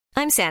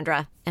I'm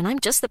Sandra, and I'm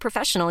just the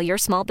professional your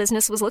small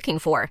business was looking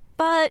for.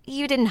 But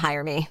you didn't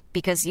hire me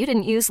because you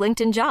didn't use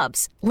LinkedIn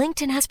Jobs.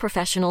 LinkedIn has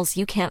professionals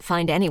you can't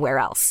find anywhere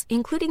else,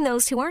 including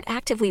those who aren't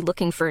actively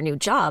looking for a new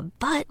job,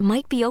 but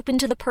might be open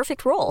to the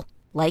perfect role,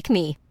 like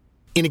me.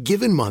 In a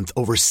given month,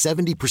 over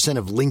 70%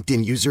 of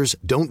LinkedIn users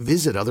don't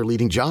visit other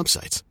leading job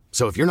sites.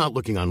 So if you're not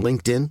looking on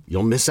LinkedIn,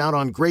 you'll miss out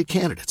on great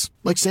candidates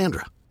like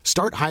Sandra.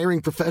 Start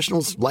hiring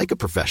professionals like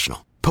a professional.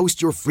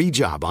 Post your free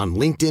job on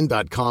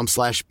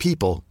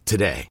linkedin.com/people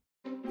today.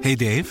 Hey,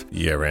 Dave.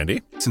 Yeah,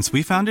 Randy. Since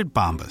we founded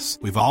Bombas,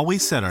 we've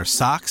always said our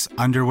socks,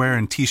 underwear,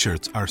 and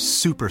T-shirts are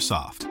super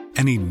soft.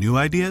 Any new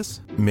ideas?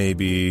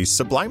 Maybe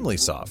sublimely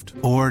soft.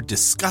 Or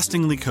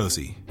disgustingly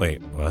cozy.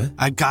 Wait, what?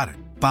 I got it.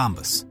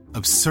 Bombas.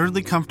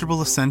 Absurdly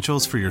comfortable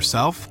essentials for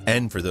yourself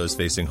and for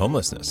those facing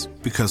homelessness.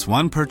 Because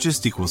one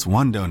purchased equals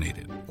one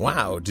donated.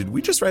 Wow, did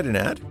we just write an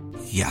ad?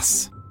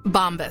 Yes.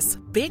 Bombas.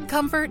 Big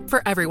comfort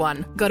for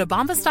everyone. Go to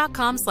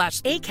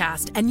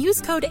bombas.com/ACAST and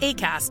use code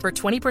ACAST for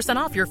 20%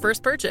 off your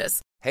first purchase.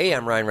 Hey,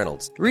 I'm Ryan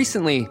Reynolds.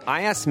 Recently,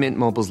 I asked Mint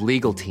Mobile's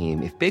legal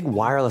team if big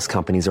wireless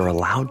companies are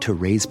allowed to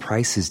raise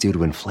prices due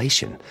to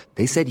inflation.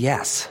 They said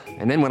yes.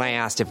 And then when I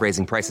asked if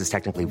raising prices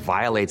technically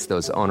violates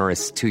those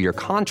onerous two-year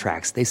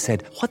contracts, they said,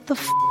 "What the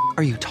f***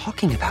 are you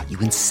talking about, you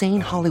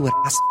insane Hollywood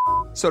ass?"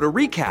 So to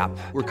recap,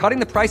 we're cutting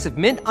the price of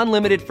Mint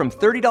Unlimited from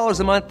 $30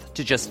 a month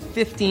to just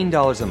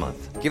 $15 a month.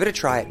 Give it a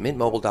try at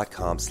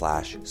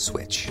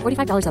mintmobile.com/switch.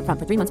 $45 up front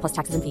for 3 months plus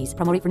taxes and fees.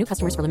 Promo rate for new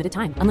customers for limited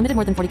time. Unlimited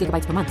more than 40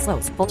 gigabytes per month.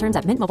 Slows full terms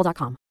at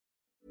mintmobile.com.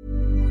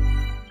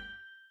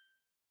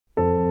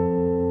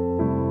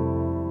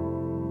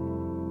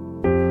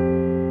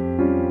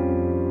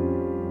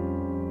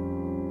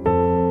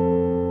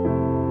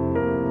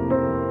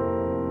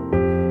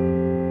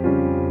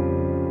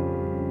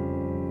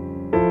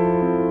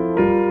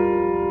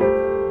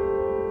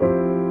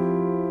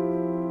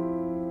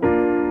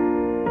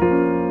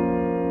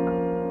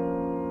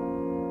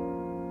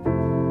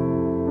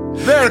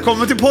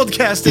 Välkommen till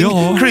podcasting,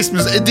 Ja.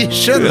 Christmas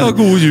edition. Ja,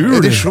 god jul.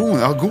 Edition,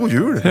 ja, god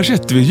jul. Här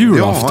sitter vi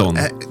julafton.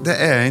 Ja, det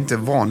är inte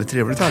vanligt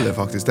trevligt heller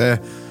faktiskt. Det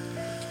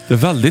är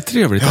väldigt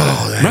trevligt. Ja,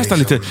 det är nästan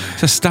lite så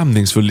här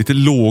stämningsfull, lite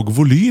låg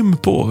volym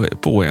på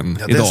en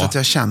det är idag. så att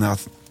jag känner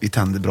att vi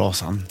tänder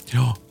brasan.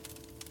 Ja.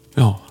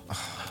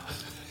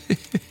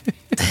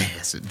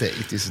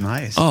 It is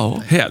nice.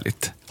 Ja,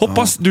 härligt.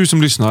 Hoppas du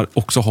som lyssnar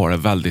också har det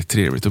väldigt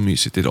trevligt och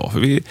mysigt idag. För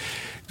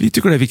vi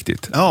tycker det är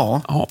viktigt.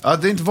 Ja,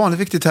 det är inte vanligt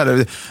viktigt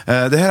heller.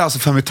 Det här är alltså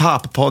Fem i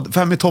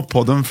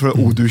topp-podden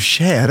för du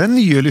kära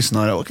nya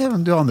lyssnare och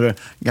även du andra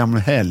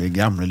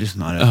gamla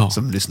lyssnare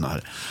som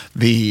lyssnar.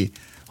 Vi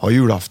har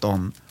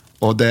julafton.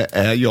 Och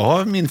jag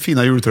har min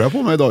fina jultröja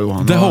på mig idag,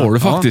 Johan. Det har du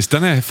faktiskt,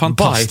 den är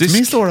fantastisk. Bite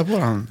me står det på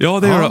den. Ja,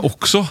 det gör det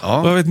också.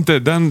 Ja. Jag vet inte,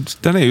 den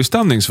är ju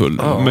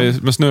stämningsfull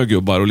med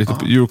snögubbar och lite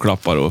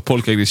julklappar och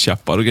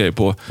polkagriskäppar och grejer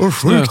på. Och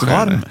sjukt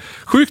varm.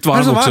 Sjukt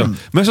varm också. Varm.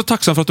 Men så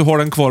tacksam för att du har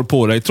den kvar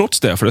på dig trots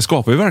det, för det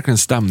skapar ju verkligen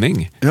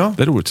stämning. Ja.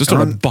 Det är roligt. Så står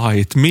det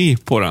Bite me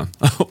på den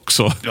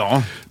också.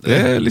 Ja. Det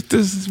är lite...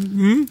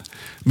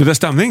 Men det är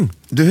stämning.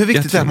 Du, hur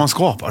viktigt det är att man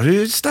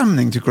skapar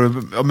stämning, tycker du,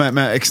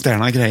 med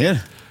externa grejer?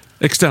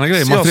 Externa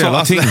grejer,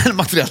 materiella ting.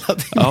 Materiella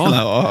ting.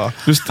 Ja,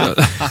 just det.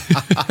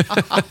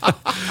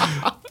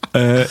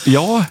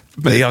 Ja,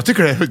 men jag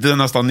tycker det är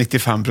nästan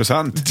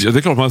 95%. Ja, det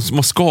är klart,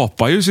 man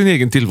skapar ju sin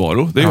egen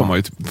tillvaro. Det gör man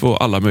ju på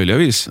alla möjliga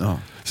vis. Ja.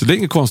 Så det är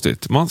inget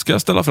konstigt. Man ska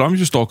ställa fram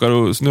ljusstakar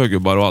och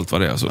snögubbar och allt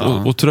vad det är. Så,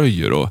 och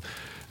tröjor och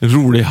en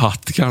rolig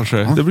hatt kanske.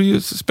 Det blir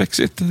ju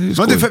spexigt. Men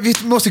vi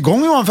måste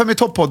igång, Johan, för med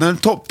toppodden.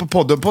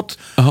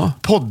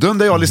 Podden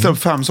där jag listar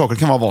upp 5 saker. Det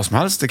kan vara vad som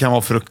helst. Det kan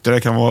vara frukter,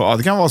 det kan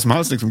vara vad som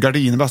helst. Liksom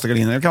gardiner, bästa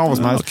gardiner. Det kan vara vad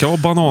som helst. Det kan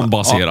vara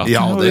bananbaserat.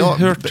 Ja, det har jag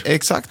hört.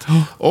 Exakt.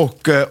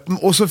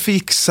 Och så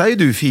fixar ju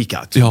du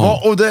fikat.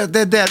 Ja. Och det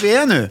är där vi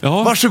är nu.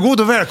 Ja. Varsågod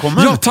och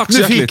välkommen. Ja, tack så nu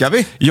hjärtligt. fikar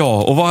vi.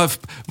 Ja, och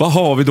vad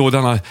har vi då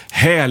denna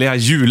härliga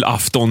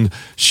julafton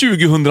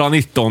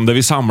 2019 där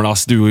vi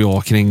samlas, du och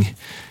jag, kring...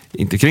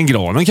 Inte kring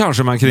granen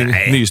kanske, men kring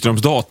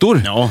Nyströms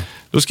dator. Ja.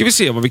 Då ska vi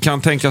se vad vi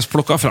kan tänkas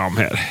plocka fram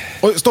här.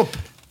 Och stopp!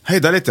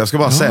 Hejda lite, jag ska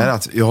bara säga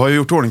att jag har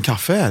gjort ordning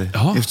kaffe här.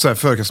 Efter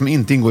förkast som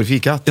inte ingår i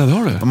fikat. Ja, det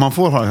har du. Man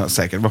får ha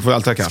säkert, man får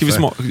alltid ha kaffe.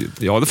 Ska vi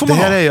ja, det får man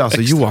ha. Det här ha. är ju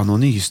alltså Johan och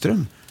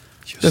Nyström.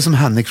 Just. Det som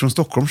Henrik från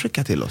Stockholm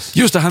skickar till oss.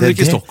 Just det, Henrik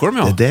i Stockholm,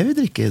 ja. Det är det vi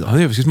dricker idag. Ja,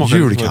 det är, vi ska smaka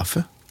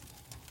julkaffe.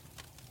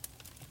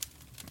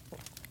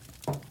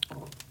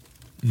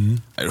 Det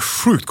är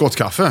sjukt gott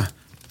kaffe.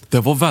 Det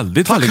var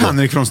väldigt gott.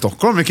 Henrik från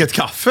Stockholm, vilket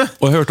kaffe.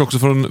 Och jag har hört också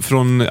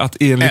från att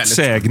enligt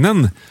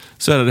sägnen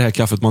så är det här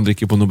kaffet man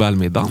dricker på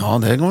Nobelmiddagen. Ja,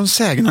 det går en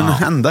sägnen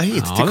ända hit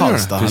till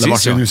Karlstad. Precis, eller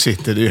vart vi nu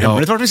sitter. Det är ju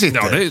hemligt vart vi sitter.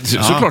 Ja, det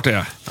är, såklart det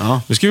är.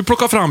 Ja. Nu ska vi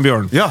plocka fram,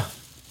 Björn. Ja.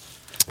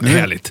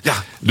 Härligt. Ja.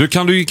 Du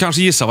kan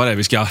kanske gissa vad det är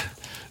vi ska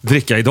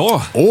dricka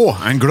idag.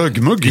 En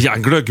glöggmugg. Ja,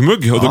 en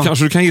glöggmugg. Och då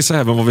kanske du kan gissa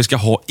även vad vi ska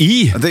ha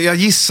i. Jag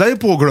gissar ju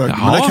på glögg,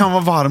 men det kan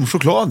vara varm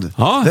choklad.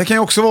 Ja. Det kan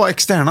ju också vara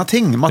externa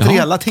ting,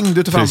 materiella ting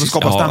du tar fram för att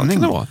skapa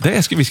stämning.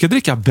 Vi ska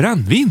dricka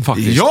brännvin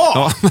faktiskt.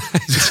 Ja!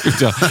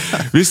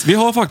 Vi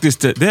har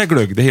faktiskt, det är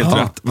glögg, det är helt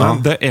rätt.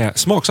 Men det är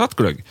smaksatt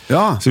glögg.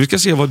 Ja. Så vi ska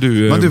se vad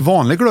du... Men du,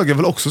 vanlig glögg är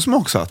väl också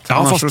smaksatt? Ja,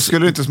 annars fast...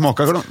 skulle du inte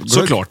smaka glögg.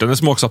 Såklart, den är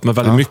smaksatt med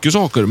väldigt mycket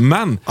saker.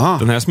 Men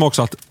den här är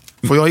smaksatt.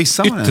 Får jag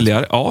gissa med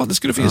ytterligare? Ja, det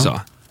skulle finnas.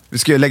 Vi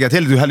ska lägga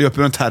till, du häller upp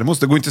ur en termos.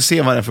 Det går inte att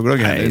se vad det är för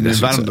glögg. Nej, den är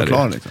värmd och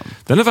klar. Liksom.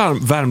 Den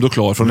är värmd och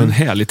klar från en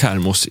härlig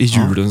termos i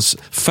julens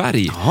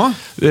färg.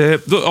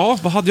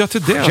 Vad hade jag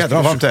till det?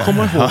 Jädrar varmt det.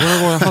 Kommer ihåg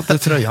vad jag hade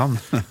tröjan.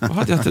 Vad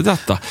hade jag till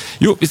detta?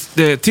 Jo,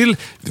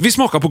 vi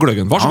smakar på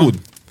glöggen. Varsågod.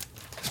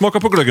 Smaka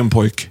på glöggen,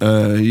 pojk.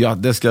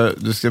 Det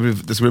ska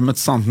bli med ett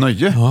sant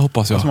nöje. Ja,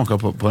 hoppas jag. Smaka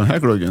på den här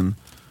glöggen.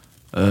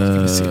 Det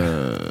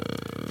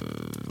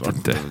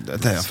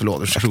är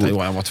förlåt, ursäkta.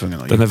 Jag var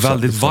tvungen att den är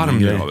väldigt varm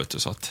nu, vet du,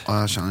 så att... Ja,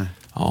 jag känner.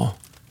 Ja,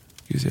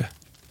 ska vi se.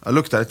 Jag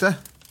luktar lite.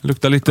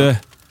 Luktar lite...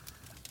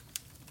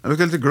 Jag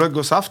luktar lite glögg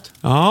och saft.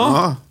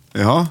 Ja.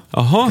 Ja.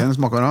 Jaha. Kan du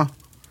smaka då?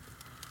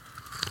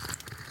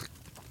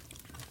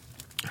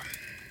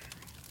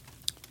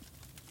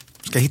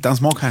 Ska jag hitta en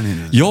smak här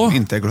nu? Ja.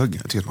 Inte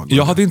glögg.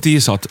 Jag hade inte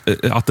gissat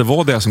att det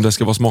var det som det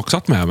ska vara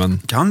smaksatt med, men...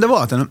 Kan det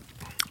vara att den...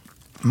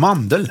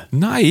 Mandel?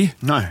 Nej.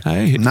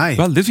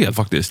 Väldigt fel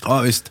faktiskt. Ja,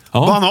 visst. Ja.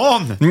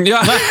 Banan!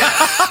 Ja.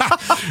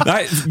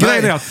 Nej,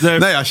 grejen är att...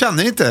 Nej, jag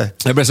känner inte.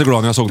 Jag blev så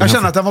glad när jag såg den. Jag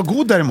känner att den var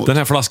god däremot. Den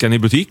här flaskan i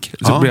butik.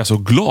 Så blev jag så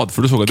glad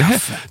för du såg att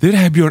det är det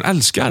här Björn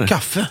älskar.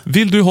 Kaffe.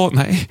 Vill du ha...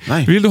 Nej.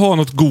 Vill du ha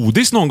något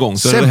godis någon gång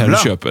så är det här du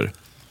köper.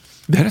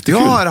 Det här är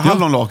jättekul. Ja, är det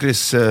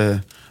hallonlakrits...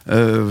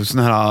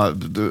 såna här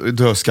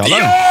dödskallar.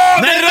 Ja!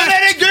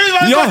 Nej, gud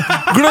vad ja,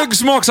 glögg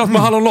smaksatt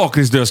med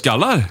hallonlakrits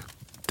dödskallar.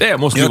 Det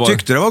måste ju jag vara...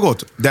 tyckte det var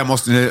gott. Det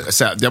måste jag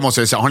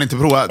säga. Har ni inte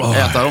provat att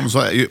äta dem så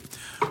är ju...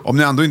 Om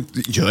ni ändå inte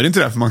gör inte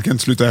det, för man kan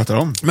inte sluta äta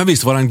dem. Men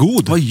visst var den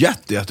god? Det var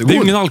jättegod. Det är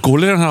ju ingen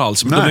alkohol i den här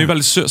alls. Men den är ju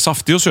väldigt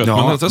saftig och söt.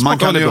 Ja, men den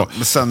smakar väldigt bra.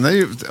 Men sen är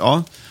ju...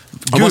 Ja.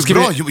 Gud, vad ska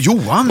bra. vi...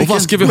 Johan, och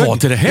vad ska vi ha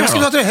till det här? Vad ska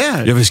vi ha till det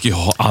här? Ja, vi ska ju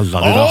ha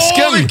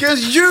Aladdin-asken. Vilken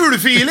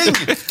julfeeling!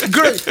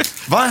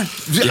 Va?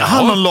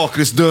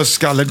 Hallonlakrits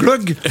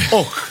dödskalleglögg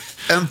och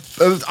en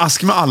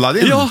ask med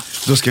Aladdin. Ja.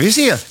 Då ska vi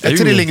se. Är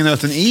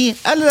trillingnöten i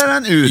eller är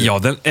den ur?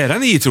 Ja, är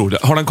den i, tror du?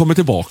 Har den kommit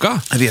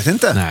tillbaka? Jag vet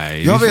inte.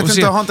 Nej, jag vet inte,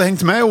 jag har inte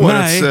hängt med i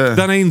årets... Nej,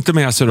 den är inte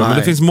med, så men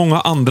det finns många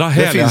andra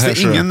härliga. Det finns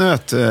ingen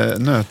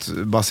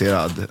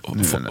nötbaserad.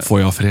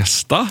 Får jag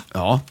fresta?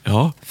 Ja.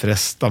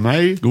 Fresta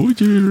mig.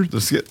 God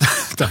jul.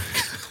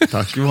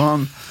 Tack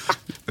Johan.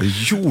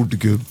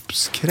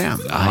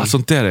 Jordgubbskräm. Ja,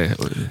 sånt där är.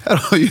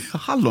 Här har ju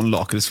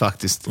hallonlakrits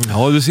faktiskt.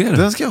 Ja, du ser det.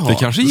 Den ska jag ha. Det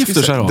kanske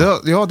gifter sig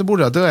då. Ja, det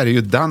borde jag. Då är det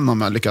ju den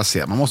om jag lyckas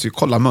se. Man måste ju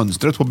kolla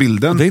mönstret på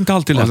bilden. Det är inte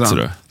alltid lätt,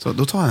 så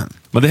då tar jag en.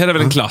 Men det här är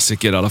väl en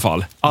klassiker i alla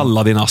fall.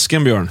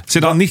 Aladdin-asken, Björn.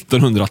 Sedan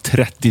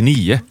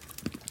 1939.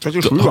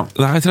 37 då?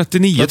 Nej,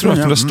 39 tror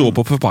jag. Om det står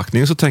på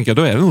förpackningen så tänker jag,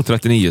 då är det nog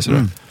 39.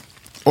 Så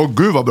Åh,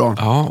 gud vad bra.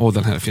 Ja, och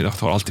den här, jag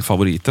tar alltid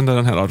favoriten.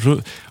 Den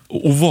här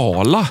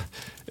ovala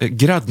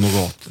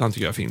gräddnougat. Den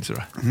tycker jag är fin.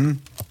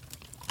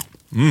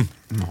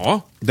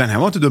 Ja. Den här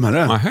var inte dum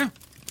heller. Nähä,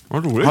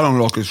 vad roligt.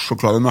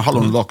 Hallonlakritschoklad med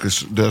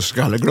hallonlakrits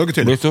dödskalleglögg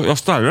till. Vet du, jag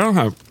ställer den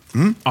här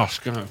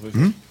asken här.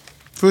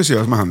 Får vi se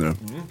vad som händer.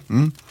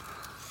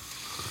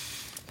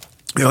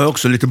 Jag har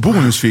också lite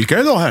bonusfika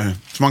idag här,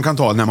 som man kan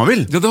ta när man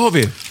vill. Ja, det har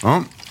vi.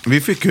 Ja,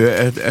 vi fick ju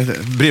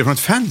ett brev från ett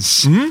fans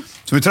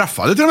som vi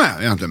träffade till och med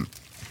egentligen.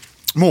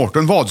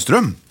 Mårten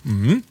Wadström.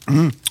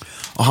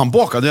 Och han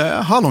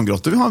bakade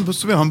hallongrottor.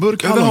 Vi har en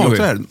burk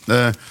hallongrottor här.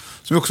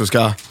 Som vi också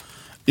ska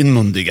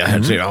inmundiga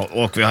här.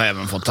 Och vi har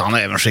även fått, han har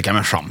även skickat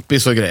med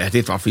champis och grejer.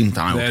 Titta vad fint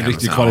han har gjort. Det är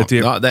riktig kvalitet.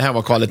 Ja, det här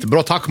var kvalitet.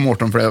 Bra, tack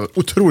Mårten, för det var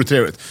otroligt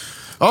trevligt.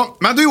 Ja,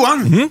 men du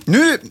Johan,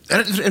 nu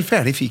är det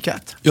färdig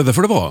fikat. Ja, det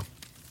får det vara.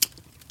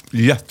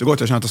 Jättegott,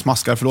 jag känner att jag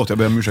smaskar. Förlåt, jag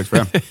ber om ursäkt för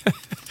det.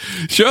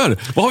 Kör!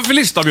 Vad har vi för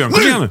lista, Björn?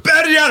 Kom igen nu!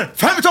 Bärgar!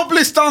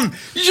 5-topplistan!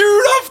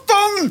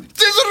 Julafton!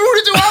 Det är så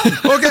roligt,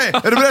 Johan! Okej,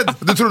 är du beredd?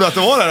 Du trodde att det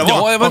var det?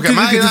 Ja, jag var inte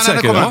riktigt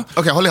säker.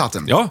 Okej, håll i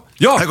hatten. Ja.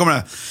 Här kommer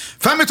det.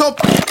 5 i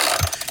topp!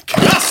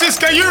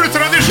 Klassiska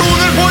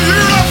jultraditioner på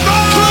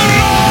julafton!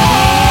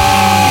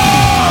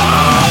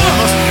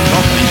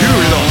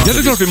 Ja, det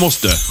är klart vi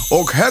måste.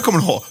 Och här kommer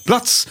du ha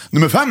plats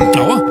nummer 5.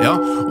 Ja.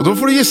 Och då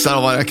får du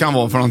gissa vad det kan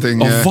vara för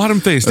någonting. Ja,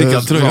 varmt är i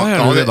stickad tröja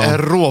här nu redan. det är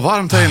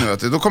råvarmt här inne, vet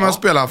du. Då kommer jag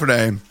spela för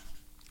dig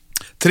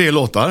 3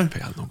 låtar.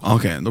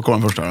 Okej, då kommer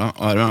den första då.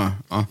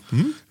 Ja.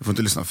 Du får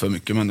inte lyssna för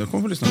mycket, men du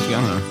kommer få lyssna lite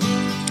grann här.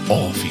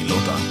 Fin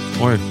låta.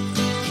 Oj.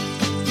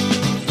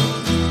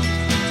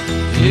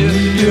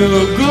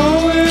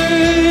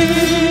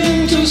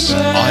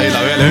 Ja,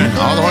 gillar vi, eller?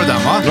 Ja, då har du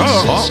den, va?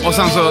 Ja. Och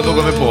sen så då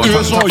går vi på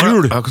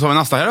USA-jul. Ja, så har vi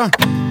nästa här då.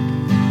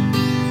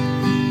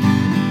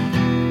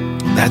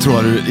 Det här tror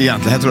jag du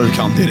egentligen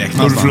kan direkt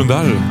nästan. Ulf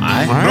Lundell?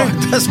 Nej, bra.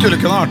 Det skulle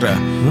kunna ha varit det.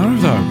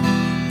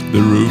 The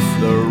Roof.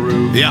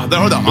 Ja, där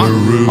har du den, va?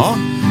 Ja.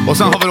 Och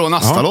sen har vi då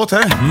nästa låt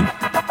här.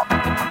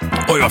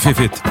 Oj, vad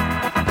fiffigt.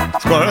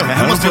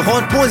 Här måste vi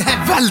ha på det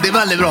här väldigt,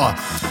 väldigt bra.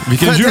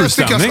 Vilken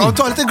julstämning.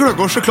 Ta lite glögg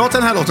och choklad till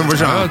den här låten för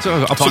att Ja,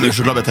 absolut. Ta lite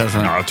chokladbett här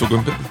sen. Ja, jag tog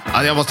en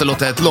Jag måste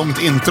låta ett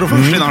långt intro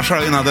först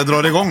innan det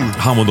drar igång.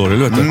 Hammondorgel,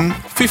 vet du.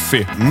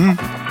 Fiffi.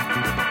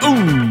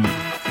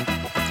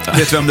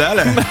 Vet du vem det är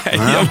eller? Nej,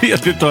 jag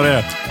vet inte vad det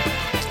är.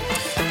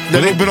 Det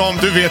är nog bra om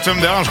du vet vem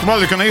det är, annars kommer man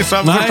aldrig kunna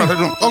gissa. Nej.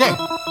 Okej.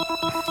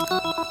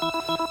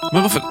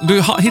 Men varför?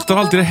 Du hittar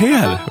alltid det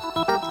här.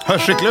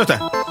 Hörskickligt det.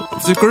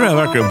 Tycker du det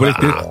verkligen på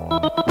riktigt?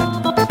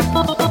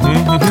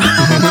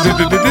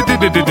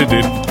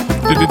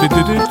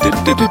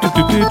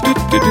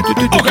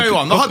 Okej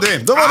Johan, då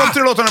var de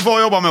 3 låtarna på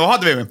att jobba med. Vad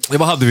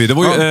hade vi? Det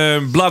var ju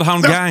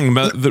Bloodhound Gang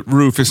med The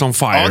Roof is on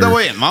Fire. Ja, det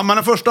var en, men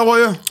den första var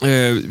ju...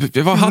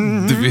 Vad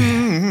hade vi?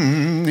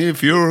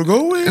 If you're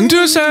going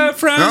to San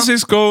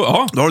Francisco.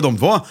 Ja. Då har du de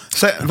två.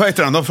 Vad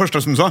heter den då?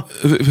 Första som du sa?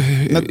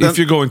 If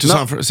you're going to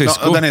San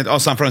Francisco. Ja, den heter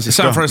San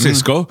Francisco. San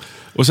Francisco.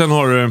 Och sen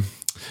har du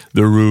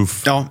The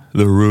Roof. Ja.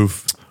 The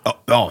Roof.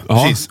 Ja,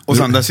 precis. Och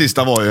sen den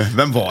sista var ju,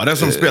 vem var det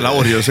som spelade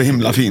orgel så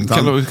himla fint?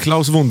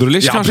 Klaus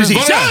Wunderlich ja, kanske?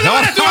 Precis. Ja,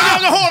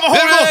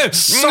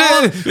 precis!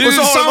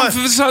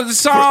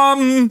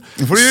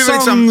 Nu får du ju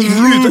växa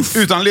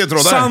utan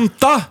ledtrådar.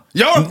 Santa!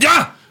 Ja!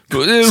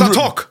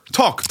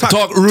 Tak,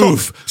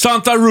 Roof.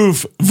 Santa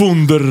Roof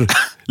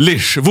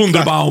Wunderlich.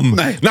 Wunderbaum.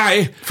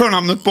 Nej.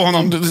 Förnamnet på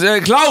honom.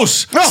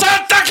 Klaus! Ja.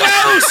 Santa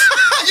Klaus!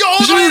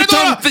 Ja, vad är det då?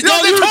 Ja, det är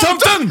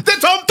tomten! Det är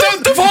tomten!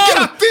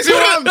 Grattis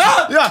Johan!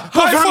 Ja, på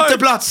 5:e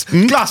plats.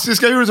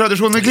 Klassiska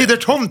jultraditioner glider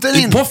tomten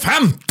in. På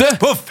 5:e?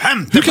 På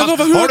 5:e Hur kan det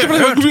vara?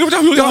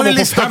 Jag har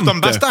listat upp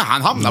de bästa.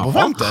 Han hamnar på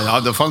 5:e. Ja,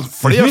 det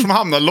fanns fler som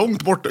hamnar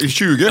långt bort i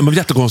 20. Men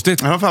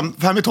jättekonstigt. Jag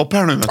har 5 i topp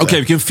här nu. Okej,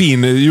 vilken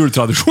fin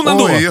jultradition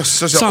ändå. Oj,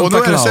 jösses. Och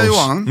då är det så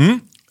Johan.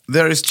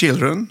 There is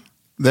children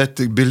that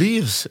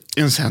believes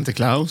in Santa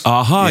Claus.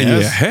 Aha,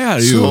 yes. Here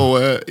you. So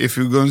if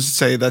you're going to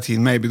say that he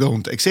maybe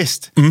don't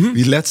exist,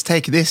 let's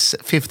take this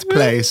 5th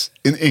place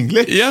in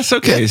English. Yes,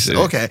 okay. Yes,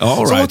 okay. All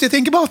so right. what do you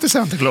think about the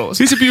Santa Claus?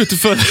 He's a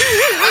beautiful...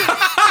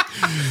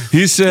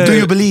 Do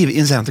you believe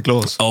in Santa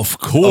Claus? Of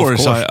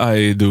course.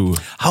 I do.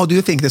 How do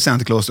you think the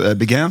Santa Claus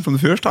began from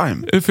the first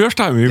time? The first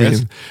time, you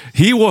mean?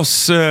 He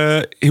was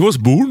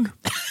born.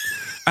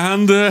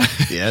 And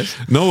yes.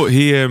 No,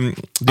 he.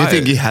 Do you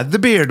think he had the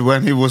beard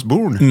when he was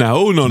born?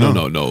 No.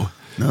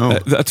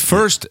 At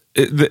first,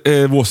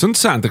 it wasn't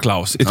Santa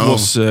Claus. It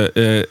was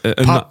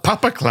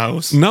Papa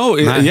Claus. No,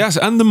 yes,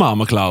 and the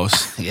Mama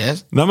Claus.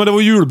 Yes. Nej, men det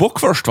var julbock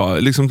först, va?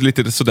 Liksom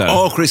lite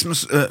sådär.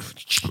 Christmas.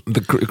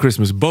 The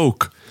Christmas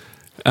boke,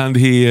 and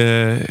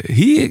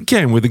he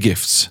came with the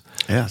gifts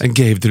and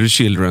gave to the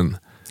children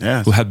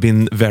who had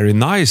been very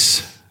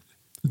nice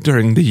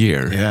during the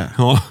year.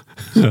 Yeah.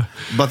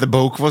 But the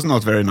boke was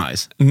not very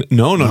nice.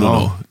 No.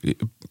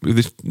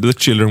 The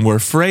children were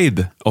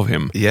afraid of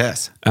him.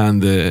 Yes,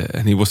 and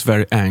he was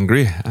very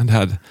angry and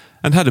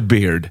had a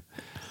beard.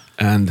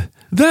 And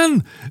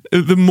then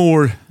the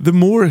more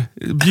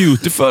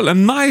beautiful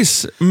and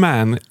nice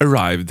man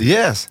arrived.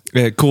 Yes,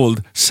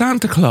 called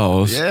Santa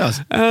Claus.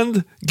 Yes,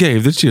 and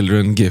gave the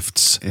children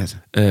gifts. Yes.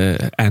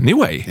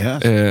 Anyway.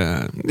 Yes.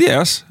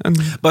 Yes.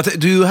 But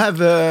do you have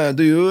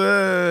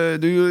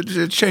do you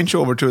change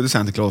over to the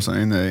Santa Claus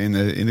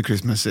in the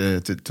Christmas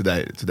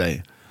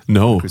today?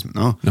 No.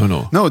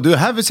 No. Do you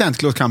have a Santa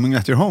Claus coming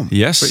at your home?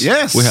 Yes.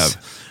 Yes, we have.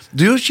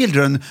 Do your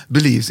children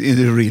believe in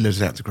the real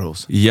Santa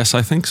Claus? Yes,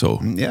 I think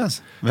so.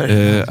 Yes, very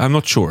nice. I'm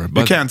not sure,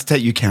 but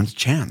you can't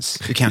chance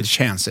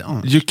it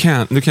on. You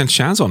can't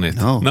chance on it.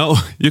 No,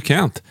 you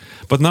can't.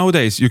 But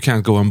nowadays you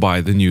can't go and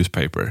buy the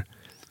newspaper.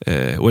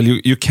 Well,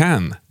 you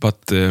can,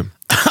 but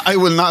I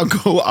will now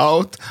go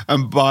out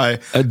and buy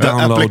an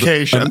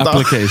application.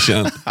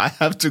 I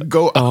have to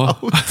go out.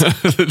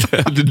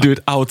 Do it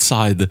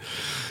outside.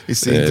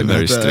 It's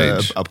internet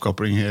strange.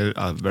 uppkoppling here.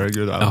 Very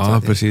good outside.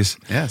 Ja, precis.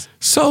 Yes.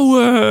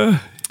 So,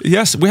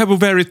 yes, we have a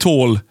very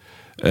tall,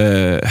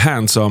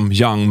 handsome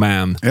young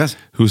man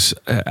who's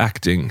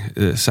acting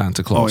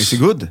Santa Claus. Oh, is he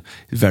good?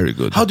 Very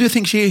good. How do you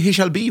think he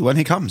shall be when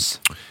he comes?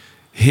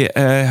 He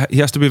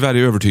has to be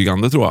very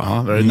övertygande, tror jag.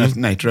 Ja, very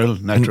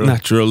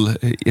natural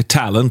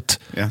talent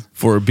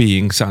for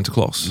being Santa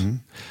Claus.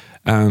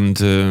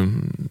 And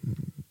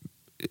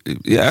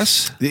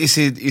yes.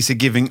 Is he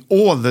giving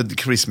all the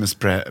Christmas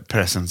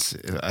presents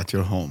at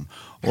your home?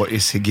 Or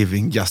is he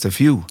giving just a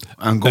few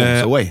and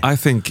goes away? I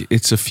think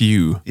it's a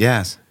few.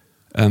 Yes.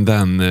 And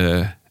then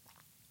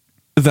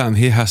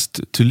he has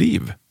to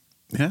leave.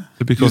 Yeah.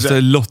 Because there are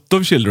a lot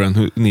of children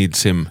who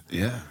needs him.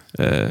 Yeah.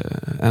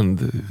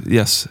 And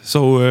yes,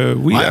 so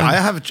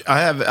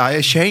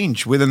I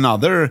change with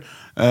another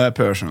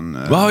person.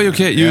 Well,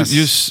 okay, you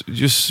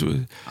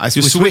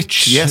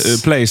switch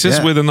places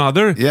with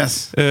another.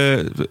 Yes,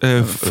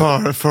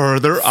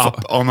 further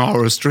up on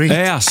our street.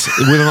 Yes,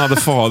 with another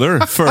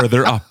father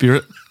further up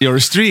your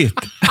street.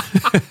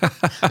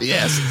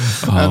 Yes,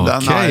 and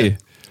then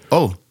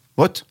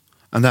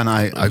and then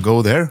I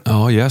go there.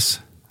 Oh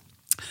yes,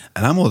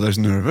 and I'm always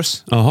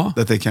nervous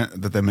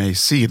that they may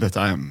see that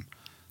I am.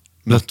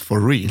 Not for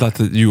real. That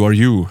you are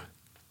you.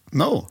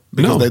 No,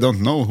 because they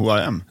don't know who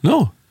I am.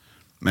 No.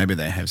 Maybe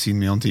they have seen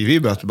me on TV,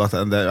 but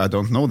I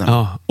don't know them.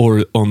 Ja,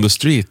 or on the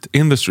street,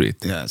 in the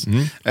street. Yes.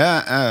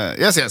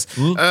 Yes.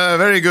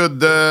 Very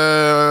good.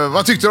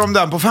 Vad tyckte du om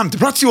den på 5:e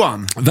plats,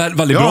 Johan?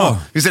 Väldigt bra.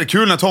 Visst är det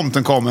kul när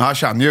tomten kommer? Jag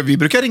känner ju, vi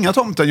brukar ringa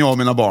tomten, jag och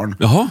mina barn.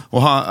 Jaha.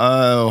 Och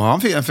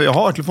han för jag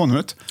har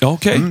telefonnumret. Ja,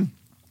 okej.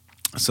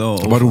 Så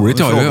Vad roligt.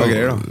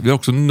 Vi har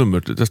också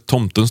nummer där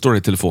tomten står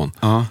i telefon.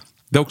 Ja.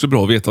 Det är också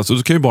bra att veta.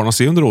 Så kan ju barnen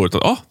se under året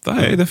att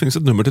det finns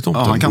ett nummer till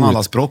tomten. Ja, han kan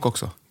alla språk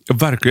också. Ja,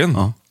 verkligen.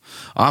 Ja,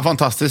 en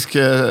fantastisk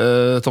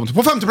tomte.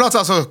 På 5:e plats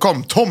alltså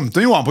kom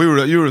tomten, Johan,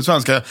 på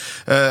svenska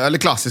eller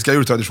klassiska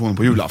jultraditionen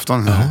på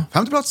julafton.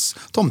 5:e plats,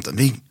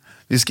 tomten.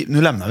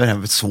 Nu lämnar vi det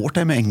här. Svårt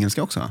det med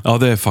engelska också. Ja,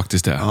 det är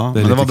faktiskt det. Ja,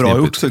 det men det var bra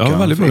knepigt. gjort, tycker jag.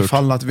 Väldigt bra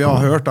ifall att vi har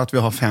hört att vi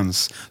har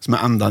fans som är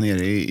ända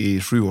nere i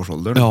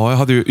 7-årsåldern. Ja, jag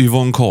hade ju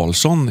Yvonne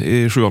Karlsson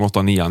i 7,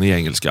 8, 9 i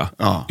engelska.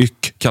 Ja.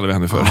 Yck kallar vi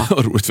henne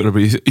för. Roligt för det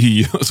blir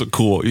Y, alltså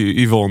K,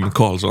 Yvonne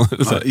Karlsson.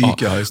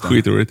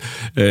 Skitroligt.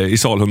 I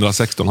sal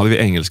 116 hade vi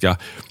engelska.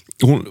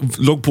 Hon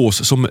låg på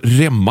oss som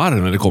remmar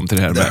när det kom till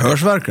det här. Det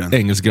hörs verkligen.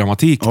 Engelsk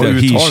grammatik. Där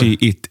he, she,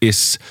 it,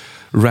 is,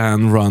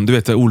 ran, run. Du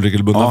vet,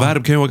 oregelbundna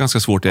verb kan ju vara ganska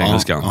svårt i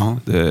engelskan.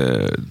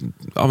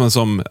 Jag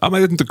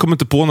vet inte, kommer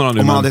inte på några nu.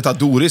 Om man hade hetat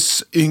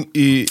Doris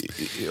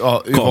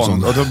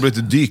Yvonne, och då blev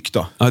det dyk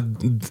då.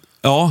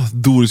 Ja,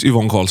 Doris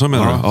Yvonne Karlsson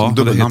menar du? Ja,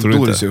 dubbelnamn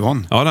Doris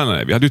Yvonne. Ja,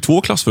 nej. Vi hade ju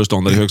 2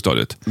 klassföreståndare i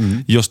högstadiet.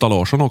 Gösta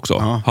Larsson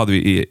också. Hade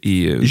vi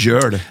i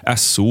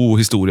SO,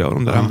 historia och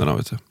de där ämnena,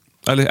 vet du.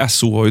 Eller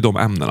SO var ju de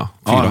ämnena.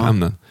 4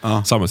 ämnen.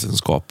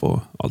 Samhällsvetenskap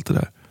och allt det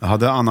där. Jag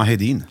hade Anna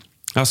Hedin.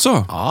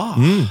 Asså?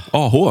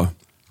 AH.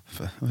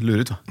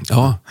 Lurigt va?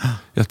 Ja,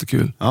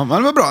 jättekul. Ja, men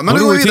det var bra. Men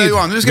nu går vi vidare,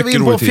 Johan. Nu ska vi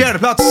in på 4:e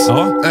plats.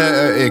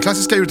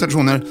 Klassiska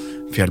jultraditioner.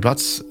 4:e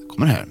plats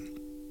kommer här.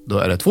 Då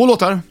är det 2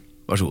 låtar.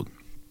 Varsågod.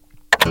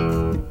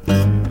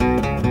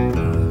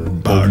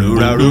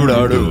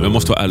 Det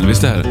måste vara Elvis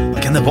det här.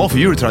 Vad kan det vara för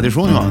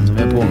jultradition, Johan?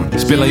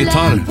 Spela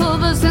gitarr.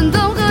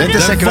 Det är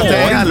inte säkert att det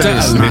är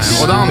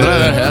Elvis. Och det andra är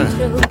det här.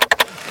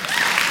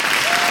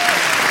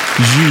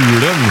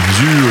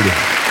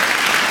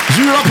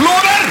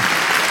 Julapplåder!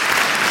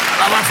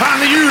 Ja, vad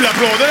fan är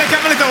julapplåder? Det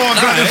kan väl inte vara en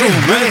tradition?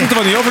 Jag vet inte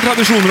vad ni har för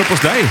traditioner upp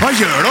hos dig. Vad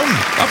gör de?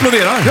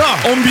 Applåderar. Ja.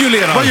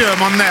 Ombjulerar. Vad gör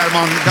man när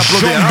man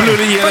applåderar?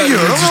 Vad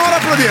gör de när man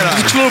applåderar?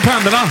 Du slår upp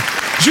händerna.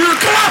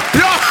 Julklapp!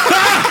 Ja!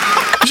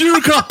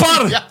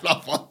 Julklappar!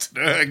 Jävla vad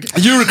trög.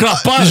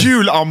 Julklappar!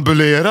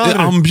 Julambulerar.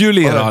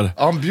 Ambulerar.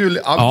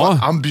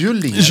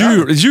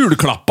 Ambulerar.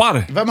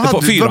 Julklappar. Vem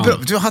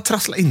du har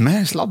trasslat in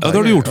med sladdar. Ja, det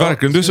har du gjort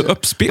verkligen. Du är så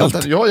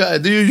uppspelt. Ja,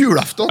 det är ju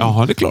julafton.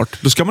 Ja, det är klart.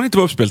 Då ska man inte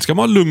vara uppspelt. Ska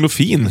man vara lugn och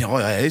fin.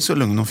 Ja, jag är så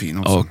lugn och fin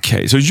också.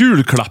 Okej, så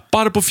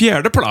julklappar på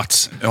 4:e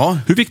plats. Ja.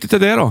 Hur viktigt är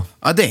det då?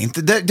 Ja, det är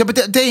inte...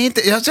 Det är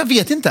inte jag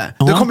vet inte.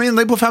 Det kommer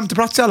in på 5:e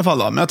plats i alla fall.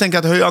 Då. Men jag tänker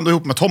att det hör ju ändå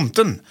ihop med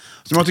tomten.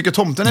 Som jag tycker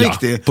tomten är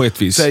viktig. På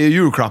ett vis. Så är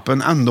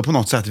julklappen ändå på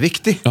något sätt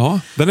viktig. Ja,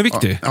 den är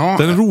viktig. Ja.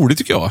 Den är rolig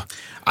tycker jag.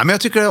 Ja, men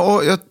jag tycker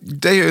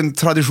det är ju en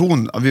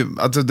tradition.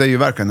 Alltså, det är ju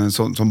verkligen en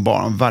sån som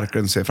barn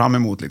verkligen ser fram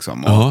emot.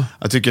 Liksom. Och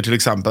jag tycker till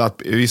exempel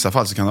att i vissa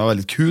fall så kan det vara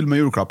väldigt kul med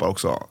julklappar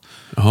också.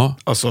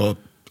 Alltså...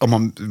 Om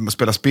man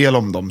spelar spel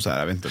om dem så här,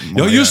 jag vet inte.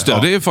 Ja, just det.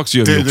 Det är faktiskt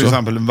gör vi också. Det är till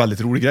exempel en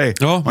väldigt rolig grej.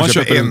 Ja, man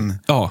köper en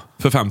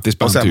för 50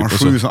 spänn och sen typ. Man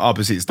 7, ja,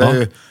 precis.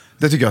 Det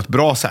tycker jag är ett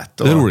bra sätt.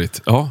 Det är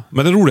roligt. Ja,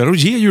 men det är roligare att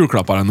ge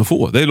julklappar än att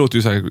få. Det låter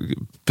ju så här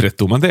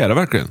pretto, men det är det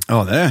verkligen.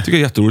 Ja, det är. Jag tycker det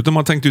är jätteroligt när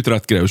man tänkt ut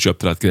rätt grej och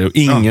köpt rätt grej och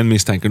ingen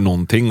misstänker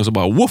någonting och så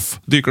bara woof,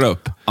 dyker det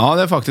upp. Ja,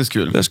 det är faktiskt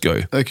kul. Det är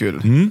skoj. Det är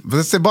kul.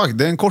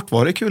 Det är en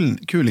kortvarig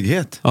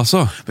kulighet. Alltså.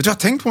 Vet du, jag har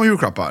tänkt på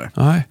julklappar.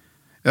 Nej.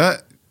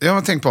 Jag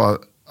har tänkt på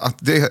att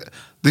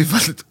det är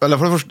väldigt, eller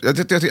för det första,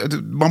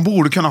 man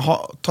borde kunna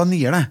ta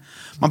ner det.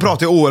 Man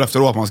pratar ju år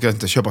efter år att man ska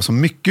inte köpa så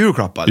mycket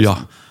julklappar. Liksom.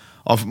 Ja.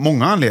 Av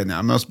många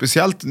anledningar. Men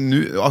speciellt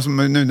nu, alltså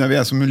nu när vi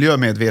är så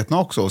miljömedvetna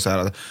också.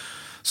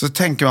 Så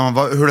tänker man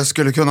hur det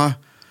skulle kunna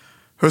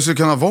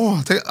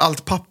vara.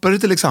 Allt papper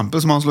till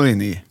exempel som man slår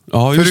in i.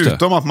 Ja, just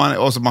förutom att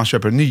man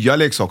köper nya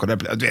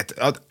leksaker. Du vet,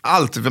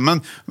 allt.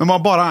 Men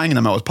man bara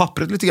ägnar med åt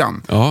pappret lite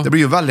grann. Ja. Det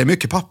blir ju väldigt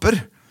mycket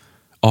papper.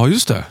 Ja,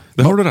 just det.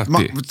 Det har du rätt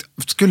i.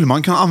 Skulle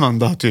man kunna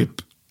använda typ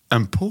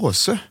en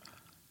påse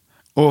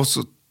och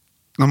så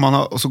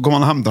och så går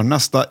man och hämtar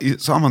nästa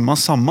så använder man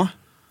samma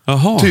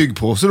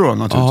tygpåse då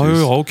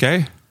naturligtvis. Ja,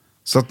 okej.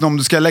 Så att om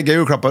du ska lägga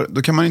julklappar,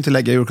 då kan man inte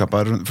lägga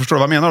julklappar. Förstår du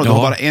vad jag menar? Du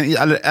har bara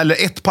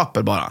eller ett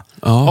papper bara.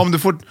 Om du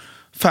får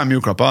 5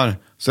 julklappar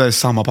så är det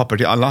samma papper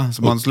till alla.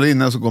 Så man slår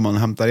in och så går man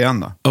och hämtar igen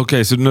då.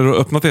 Okej, så när du har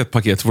öppnat ett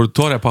paket så får du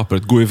ta det här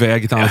pappret, gå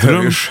iväg till ett annat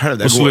rum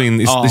och slå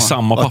in i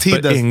samma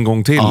papper en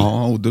gång till.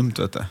 Ja, odumt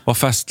vet du. Vad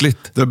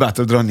festligt. Det är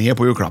bättre att dra ner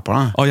på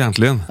julklapparna. Ja,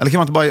 egentligen. Eller kan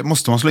man inte bara,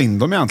 måste man slå in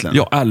dem egentligen?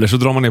 Ja, eller så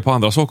drar man ner på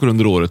andra saker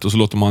under året och så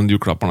låter man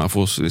julklapparna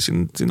få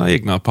sina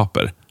egna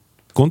papper.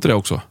 Går inte det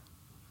också?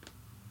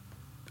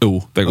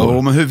 Jo, det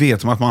går. Men hur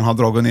vet man att man har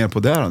dragit ner på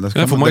det då?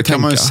 Det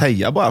kan man ju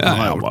säga bara att man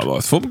har gjort.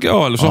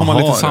 Eller så har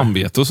man lite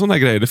samvete och sådana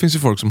grejer. Det finns ju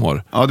folk som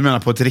har. Ja, du menar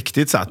på ett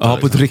riktigt sätt? Ja,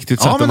 på ett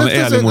riktigt sätt. Man är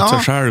ärlig mot sig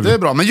själv. Det är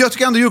bra. Men jag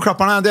tycker ändå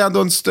julklapparna, det är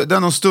ändå en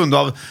stund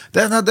av... Det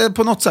är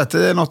på något sätt,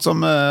 det är något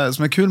som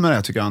är kul med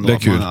det, tycker jag ändå. Det är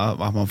kul.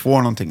 Att man får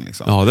någonting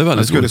liksom. Ja, det är väldigt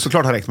man skulle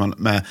såklart ha räckt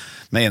med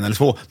en eller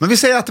två. Men vi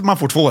säger att man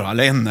får 2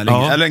 eller en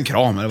eller en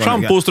kram.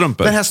 Shampoo och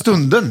strumpor. Den här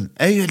stunden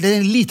är ju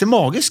lite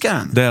magisk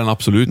än. Det är den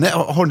absolut. Nej,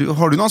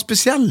 har du någon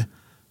speciell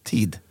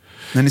tid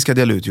när ni ska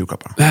dela ut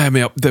julklappar? Nej,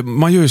 men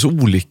man gör ju så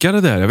olika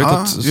det där. Jag vet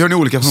att gör ni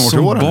olika från år till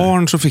som år,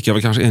 barn så fick jag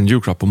väl kanske en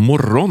julklapp på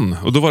morgon.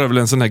 Och då var det väl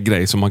en sån där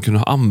grej som man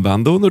kunde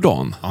använda under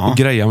dagen. Och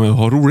greja med att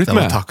ha roligt med.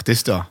 Det var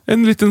taktiskt, ja.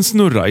 En liten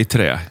snurra i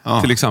trä,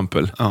 till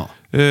exempel. Ja.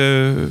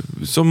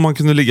 Som man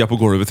kunde ligga på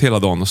golvet hela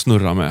dagen och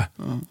snurra med.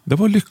 Det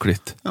var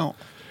lyckligt. Ja.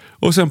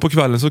 Och sen på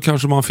kvällen så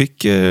kanske man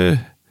fick... ett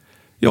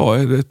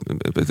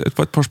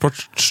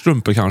par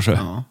strumpor kanske.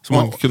 Ja. Som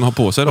man kunde ha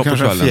på sig då på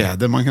kvällen. Kanske en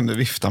fjäder man kunde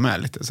vifta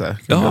med lite. Så här.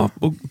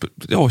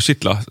 Och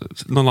kittla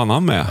någon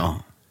annan med. Ja.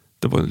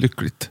 Det var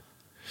lyckligt.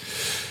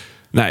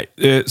 Nej,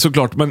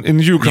 såklart. Men en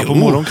julklapp på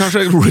morgon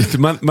kanske är roligt.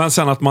 Men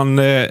sen att man...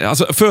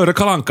 alltså, före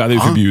Kalle Anka, det är ju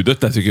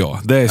förbjudet, det tycker jag.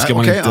 Det ska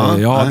man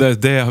inte...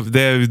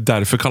 Det är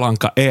därför Kalle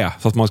Anka är.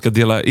 Så att man ska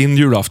dela in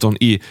julafton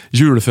i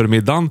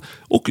julförmiddagen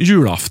och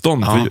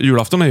julafton. För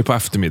julafton är ju på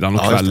eftermiddagen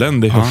och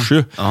kvällen. Det hörs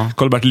ju.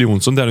 Karl-Bertil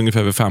Jonsson där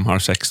ungefär vid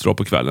 5:30 då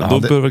på kvällen. Då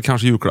behöver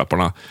kanske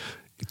julklapparna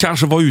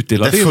kanske vara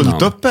utdelade innan. Det är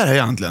fullt upp är det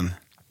egentligen.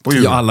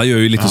 Ja, alla gör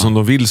ju lite som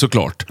de vill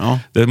såklart.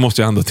 Det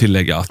måste jag ändå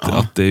tillägga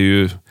att det är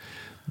ju...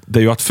 Det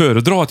är ju att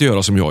föredra att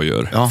göra som jag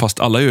gör. Fast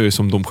alla gör ju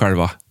som de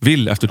själva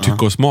vill efter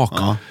tycke och smak.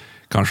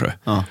 Kanske.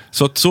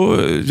 Så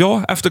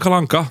efter Kalle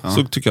Anka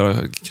så tycker jag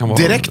det kan vara...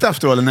 Direkt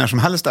efter eller när som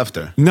helst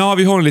efter? Ja,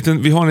 vi har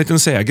en liten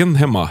sägen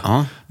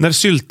hemma. När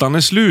syltan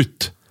är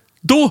slut,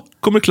 då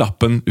kommer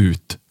klappen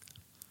ut.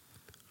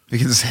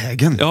 Vilken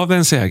sägen? Ja, det är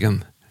en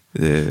sägen.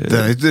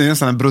 Det är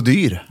nästan en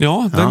brodyr.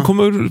 Ja, den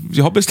kommer...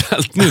 Jag har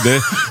beställt nu.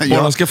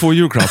 Barnen ska få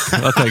julklapp.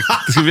 Jag tänkte,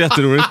 det ska bli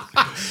jätteroligt.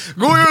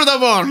 God jul då,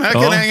 barn!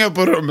 Jag kan hänga upp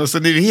på rummet så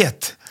ni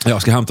vet.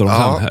 Jag ska hämta dem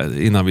sen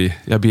här, innan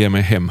jag beger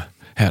mig hem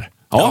här.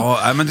 Ja,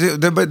 men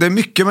det är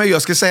mycket med...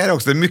 Jag ska säga det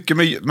också. Det är mycket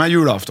med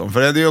julafton.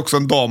 För det är också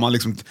en dag man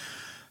liksom...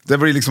 Det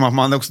blir liksom att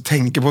man också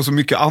tänker på så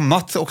mycket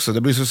annat också.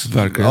 Det blir så...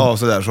 Verkligen. Ja,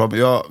 sådär. Så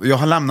jag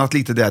har lämnat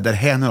lite där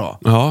här nu då.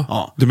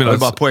 Ja. Du menar jag vill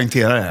bara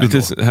poängtera det här.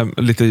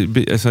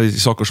 Lite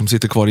saker som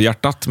sitter kvar i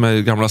hjärtat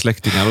med gamla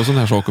släktingar och sådana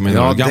här saker. Med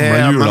gamla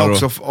det, jular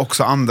men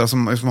också andra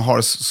som har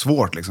det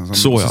svårt. Liksom,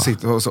 som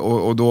sitter,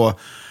 och då...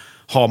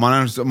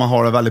 Man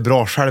har det väldigt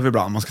bra själv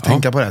ibland. Man ska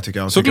tänka på det, tycker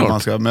jag.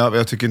 Men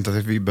jag tycker inte att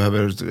vi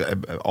behöver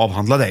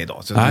avhandla det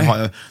idag. Så nu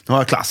har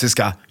jag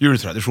klassiska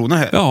jultraditioner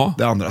här. Ja.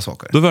 Det är andra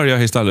saker. Då väljer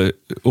jag istället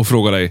att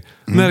fråga dig,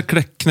 när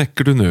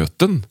knäcker du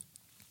nöten?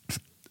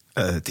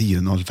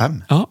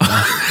 10.05. Ja.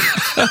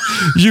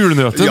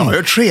 Julnöten. Jag har ju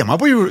ett schema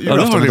på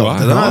julafton idag.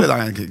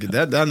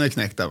 Den är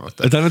knäckt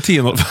där. Den är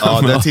 10.05.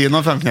 Ja, det är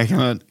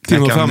 10.05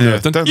 knäcka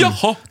nöten.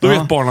 Jaha, då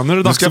vet barnen när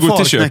det är dags att gå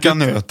till köket. Knäcka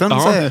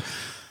nöten, säger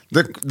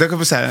det kan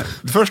vi säga.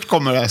 Först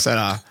kommer det så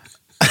här.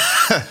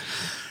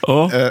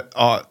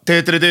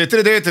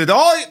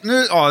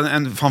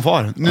 En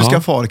fanfar. Nu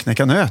ska far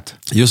knäcka nöt.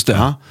 Just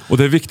det. Och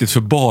det är viktigt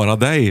för bara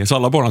dig. Så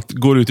alla barn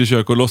går ut i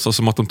köket och låtsas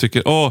som att de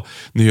tycker,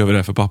 nu gör vi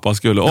det för pappas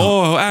skull.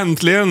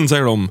 Äntligen,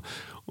 säger de.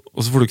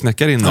 Och så får du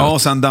knäcka in. Ja,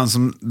 och sen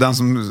den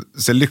som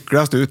ser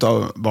lyckligast ut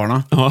av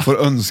barnen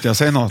får önska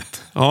sig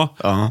något.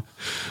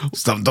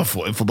 Så de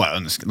får bara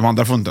önska. De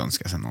andra får inte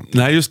önska sig något.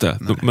 Nej, just det.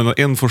 Men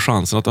en får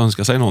chansen att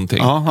önska sig någonting.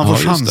 Ja, han får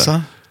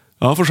chansa.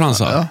 Ja, får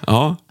chansa.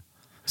 Ja.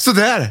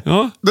 Sådär.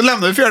 Då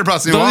lämnar vi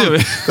fjärdeplatsen, Johan.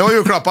 Det var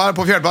julklappar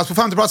på fjärdeplats. På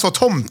femte plats var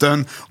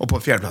tomten. Och på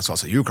fjärde plats var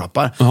alltså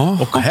julklappar.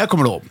 Och här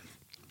kommer då.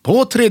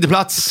 På tredje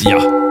plats.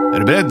 Ja. Är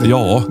du beredd?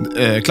 Ja.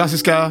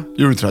 Klassiska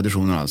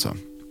jultraditioner alltså.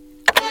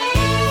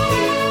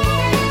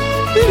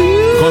 Du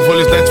kommer få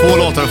lyssna. Det är 2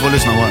 låtar du får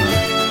lyssna på den.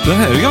 Den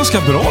här är ju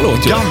ganska bra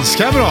låt.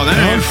 Ganska bra. Den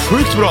är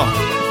sjukt bra.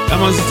 Ja,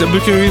 men jag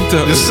brukar ju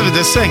inte...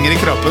 Det svänger i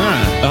kroppen.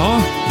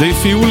 Ja, det är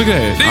fiol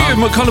grejer. Det är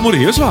ju Kalle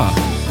Moraeus, va?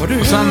 Och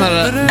sen är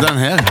det den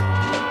här.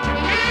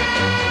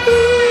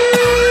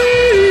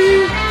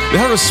 Det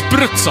här är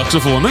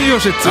spruttsaxofonen gör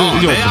sitt jobb.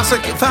 Det är alltså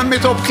 5 i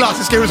topp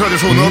klassiska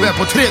jultraditioner och vi är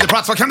på tredje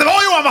plats. Vad kan det vara,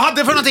 Johan? Vad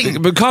hade det för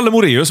någonting? Kalle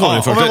Moraeus var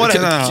det först.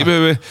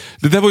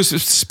 Det där var ju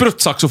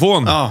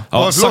spruttsaxofon.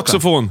 Ja,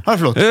 saxofon. Ja,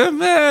 förlåt. Gärna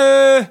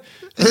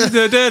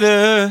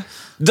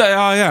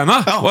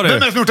var det.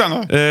 Vem är det som gjort den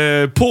då?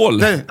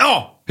 Paul.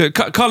 Ja.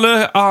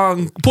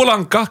 Paul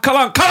Anka. Kalle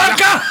Anka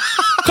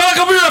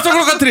på julafton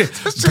klockan 3.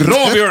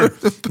 Bra, Björn.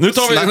 Nu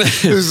tar vi...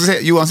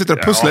 Johan sitter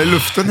och pusslar i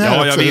luften här.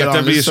 Ja, jag vet.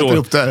 Det blir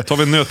så. Tar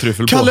vi en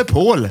nöttryffel på. Kalle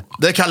Paul.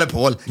 Det är Kalle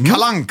Paul.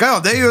 Kalle Anka,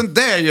 det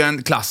är ju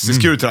en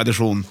klassisk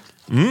jultradition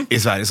i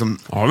Sverige som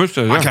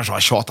man kanske har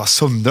tjatat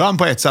sönder den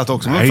på ett sätt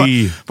också.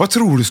 Men vad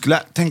tror du skulle...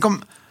 Tänk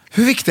om...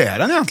 Hur viktig är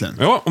den egentligen?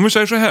 Ja, om vi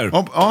säger så här.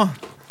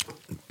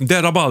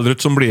 Det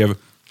rabaldret som blev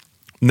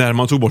när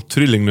man tog bort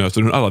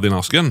trillingnöten ur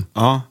Aladdin-asken.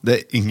 Ja, det är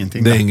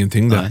ingenting. Det är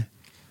ingenting där.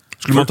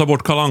 Skulle man ta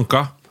bort Kalle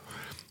Anka,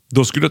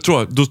 Då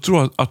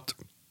tror jag att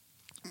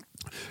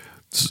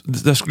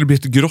det skulle bli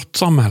ett grått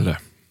samhälle.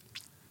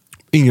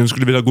 Ingen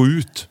skulle vilja gå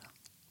ut.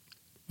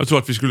 Jag tror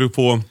att vi skulle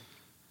få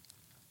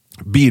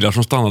bilar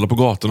som stannade på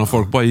gatorna och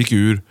folk bara gick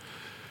ur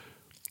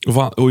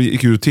och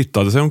gick ur och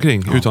tittade sig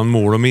omkring utan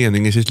mål och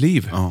mening i sitt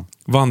liv. Ja.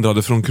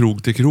 Vandrade från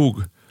krog till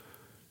krog.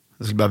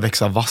 Det skulle börja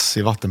växa vass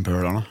i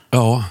vattenpölarna.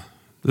 Ja,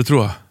 det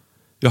tror jag.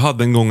 Jag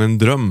hade en gång en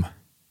dröm.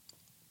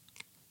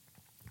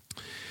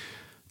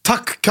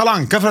 Tack Kalle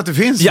Anka för att du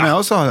finns. Ja. Med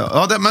oss.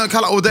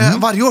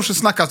 Varje år så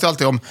snackas det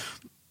alltid om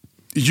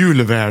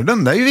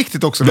julvärden. Det är ju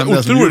viktigt också. Det är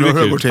otroligt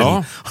viktigt.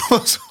 Ja.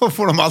 Och så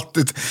får de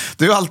alltid...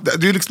 Det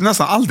är ju liksom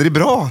nästan aldrig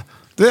bra.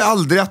 Det är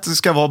aldrig att det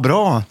ska vara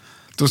bra.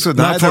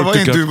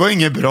 Du var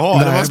inget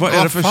bra. Nej, vad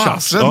är det för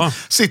tjafs? Ja.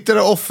 Sitter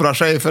och offrar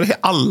sig för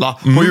alla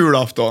på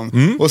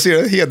julafton. Och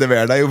ser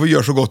hedervärda och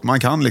gör så gott man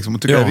kan. Liksom,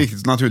 och tycker det är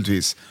viktigt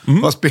naturligtvis.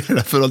 Vad spelar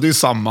det för roll? Det är ju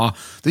samma.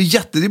 Det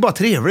är bara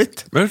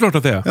trevligt. Men det är klart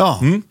att det är. Ja.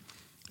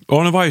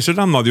 Arne Weise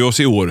lämnade ju oss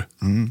i år.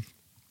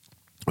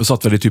 Och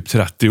satt väl i typ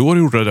 30 år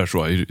och gjorde det där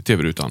så i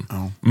tv-rutan.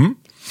 Ja. Jag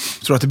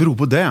tror att det beror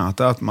på det.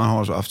 Att man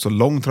har haft så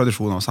lång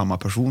tradition av samma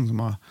person som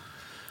har...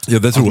 Ja,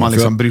 det tror att man jag.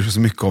 liksom bryr sig så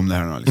mycket om det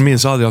här. Liksom. Jag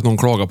minns aldrig att någon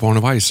klagar på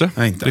Arne Weise.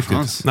 Nej, inte riktigt.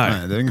 Hans.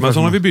 Nej. Nej, men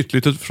så har vi bytt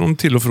lite från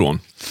till och från.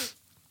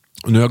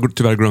 Och nu har jag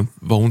tyvärr glömt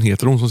vad hon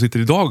heter, hon som sitter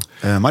idag.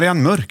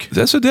 Marianne Mörk.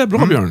 Det är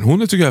bra, Björn. Hon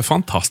tycker jag är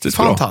fantastiskt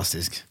bra.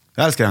 Fantastisk.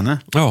 Jag älskar henne.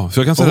 Ja, så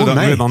jag kan säga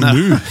det redan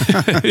nu.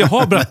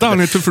 Jaha, berätta, har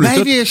ni förflutet?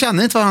 Nej, vi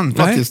känner inte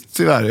varandra faktiskt,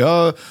 tyvärr.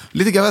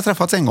 Vi har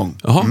träffats en gång.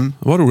 Jaha,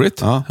 vad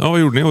roligt. Ja, vad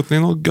gjorde ni? Åt ni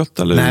något gött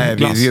eller Nej,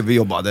 glass? vi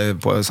jobbade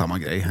på samma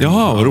grej.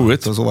 Jaha, vad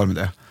roligt. Så var det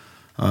med det.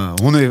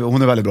 Hon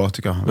är väldigt bra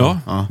tycker jag.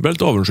 Ja,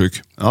 väldigt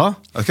avundsjuk. Ja,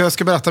 jag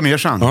ska berätta mer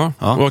sen. Ja.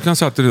 Och jag kan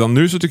säga att redan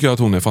nu så tycker jag att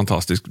hon är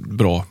fantastiskt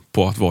bra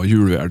på att vara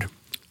julvärd.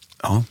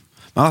 Ja,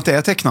 men att det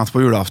är tecknat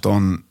på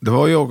julafton, det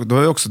var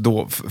ju också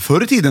då,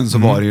 förr i tiden så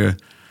var det ju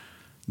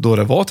då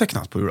det var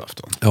tecknat på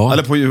julafton. Ja.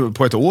 Eller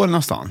på ett år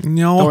nästan.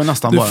 Ja, det var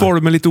nästan du bara...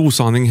 får med lite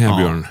osanning här,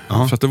 Björn.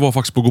 Ja. För att det var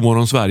faktiskt på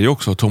Godmorgon Sverige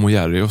också, Tom och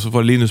Jerry. Och så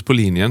var Linus på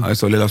linjen. Ja,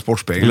 så Lilla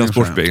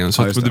Sportspegeln.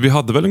 Så att vi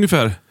hade väl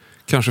ungefär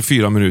kanske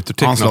 4 minuter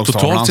tecknat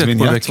totalt sett på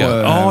en vecka.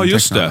 Ja,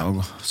 just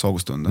det.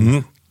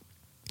 Sagostunden.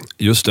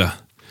 Just det.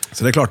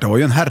 Så det är klart, det var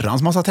ju en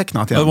herrans massa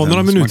tecknat. Det var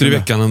några minuter i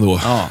veckan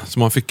ändå. Ja. Så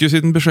man fick ju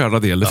sin beskärda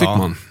del, det fick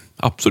man.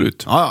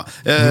 Absolut. Ja.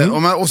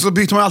 Och så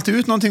byter man alltid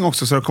ut någonting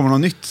också så det kommer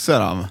något nytt.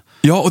 Sådär.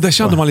 Ja, och det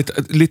kände man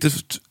lite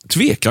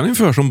tvekan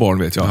inför som barn,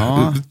 vet jag.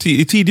 Ja.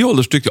 I tidig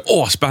ålder tyckte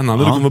jag,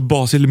 spännande, det kommer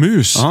Basil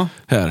Mus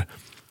här.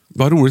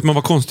 Vad roligt, men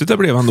vad konstigt det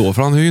blev ändå,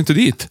 för han hör ju inte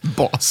dit.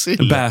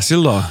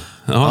 Basil då.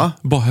 Ja,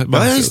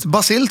 just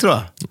Basil tror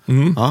jag.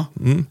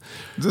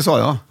 Det sa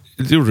jag.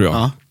 Det gjorde jag.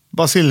 Ja.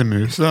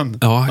 Basilmusen.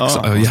 Ja,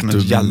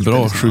 exakt.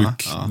 Jättebra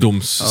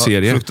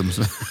sjukdomsserie.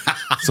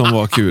 Som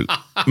var kul.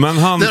 Men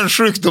det är en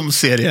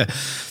sjukdomsserie.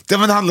 Det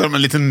handlar om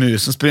en liten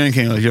mus som springer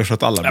omkring och gör så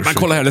att alla blir men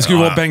kolla här, det skulle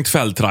vara Bengt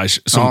Feldreich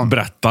som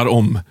berättar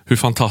om hur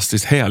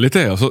fantastiskt härligt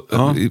det är. Så,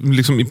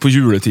 liksom på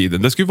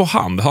juletiden. Det skulle vara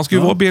han. Han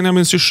skulle vara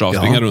Benjamin syrsa och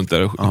springa runt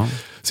där.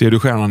 Ser du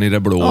stjärnan i det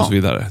blå och så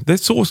vidare. Det är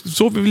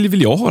så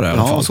vill jag ha det i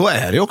alla fall. Ja, så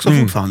är det också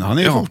fortfarande. Han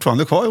är ju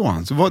fortfarande kvar,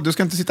 Johan. Så du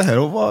ska inte sitta här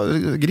och vara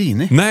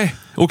grinig. Nej,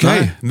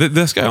 okej.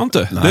 Det ska jag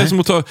inte. Nej. Det är som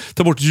att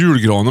ta bort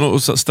julgranen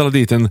och ställa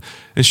dit en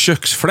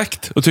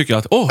köksfläkt och tycka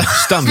att,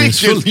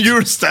 stämningsfullt. Vilken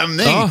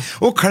julstämning! Ja.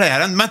 Och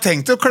klären. Men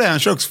tänk dig att klä en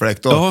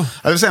köksfläkt.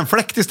 Eller säga en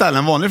fläkt istället,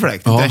 en vanlig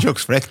fläkt. Inte en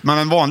köksfläkt, men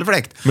en vanlig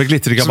fläkt. Med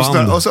glittriga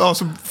band. Och så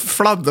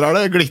fladdrar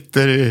det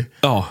glitter i,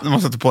 när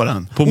man sätter på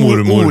den. På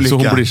mormor, så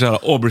hon blir så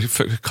här, blir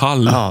för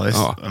kall.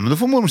 Ja, men då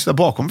får mormor sitta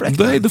bakom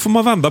fläkten. Nej, då får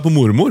man vända på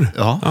mormor.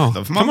 Ja,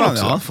 då får man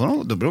vända.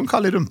 Då blir hon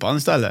kall i rumpan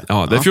istället.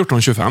 Ja, det är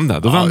 14:25 där.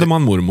 Då vänder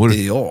man mormor.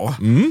 Ja.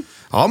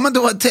 Ja, men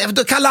då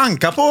Kalle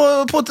Anka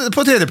på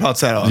tredje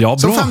plats här då. Ja,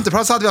 som femte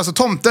plats hade vi alltså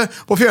Tomte,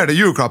 på fjärde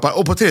julklappar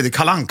och på tredje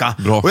Kalle Anka.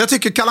 Bra. Och jag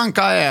tycker Kalle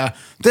Anka är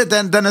det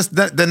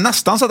är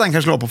nästan så att den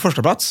kanske slår på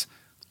första plats.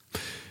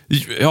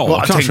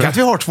 Ja, tänk att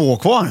vi har 2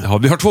 kvar. Ja,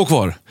 vi har 2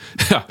 kvar.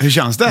 Hur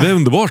känns det? Det är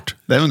underbart.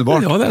 Det är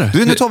underbart. Ja, det är det.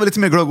 Du, nu tar vi lite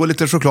mer glögg och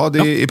lite choklad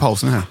i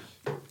pausen här.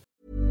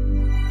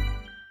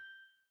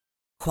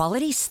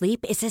 Quality sleep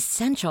is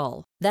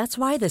essential. That's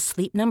why the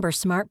Sleep Number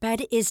Smart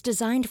Bed is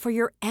designed for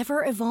your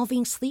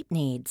ever-evolving sleep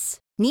needs.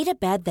 Need a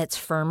bed that's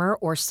firmer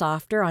or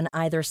softer on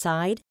either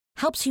side?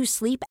 Helps you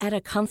sleep at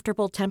a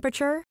comfortable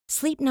temperature?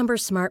 Sleep Number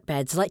Smart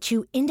Beds let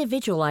you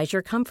individualize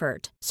your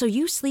comfort, so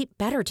you sleep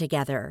better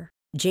together.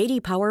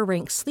 JD Power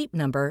ranks Sleep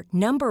Number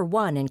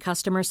 #1 in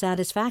customer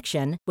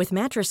satisfaction with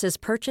mattresses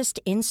purchased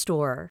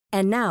in-store.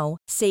 And now,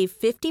 save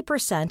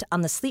 50%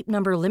 on the Sleep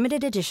Number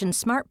Limited Edition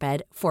Smart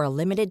Bed for a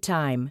limited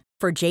time.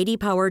 For JD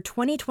Power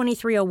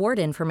 2023 award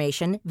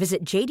information,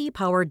 visit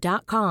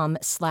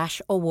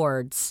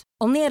jdpower.com/awards.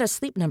 Only at a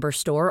Sleep Number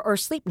store or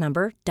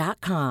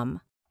sleepnumber.com.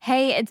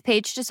 Hey, it's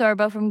Paige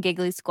DeSorbo from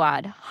Giggly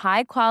Squad.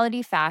 High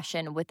quality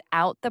fashion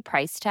without the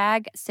price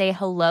tag. Say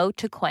hello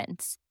to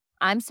Quince.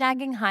 I'm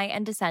snagging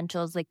high-end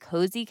essentials like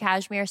cozy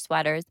cashmere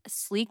sweaters,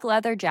 sleek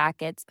leather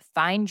jackets,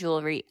 fine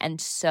jewelry,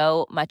 and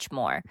so much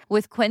more.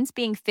 With Quince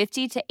being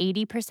 50 to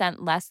 80%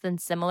 less than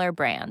similar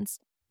brands.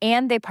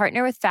 And they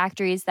partner with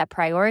factories that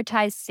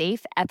prioritize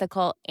safe,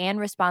 ethical, and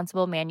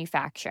responsible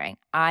manufacturing.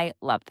 I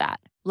love that.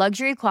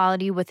 Luxury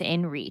quality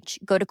within reach.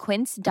 Go to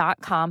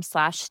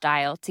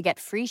quince.com/style to get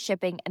free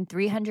shipping and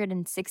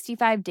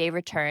 365-day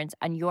returns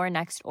on your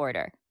next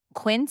order.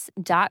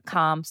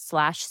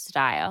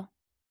 Quince.com/style.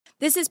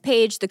 This is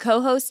Paige, the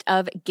co-host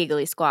of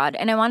Giggly Squad,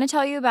 and I want to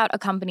tell you about a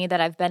company that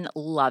I've been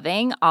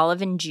loving,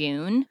 Olive &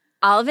 June.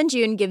 Olive &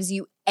 June gives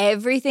you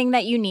everything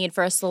that you need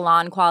for a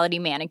salon-quality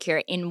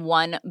manicure in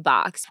one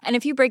box. And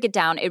if you break it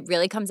down, it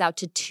really comes out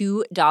to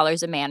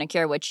 $2 a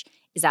manicure, which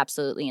is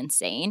absolutely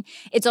insane.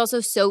 It's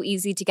also so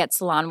easy to get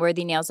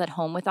salon-worthy nails at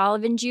home with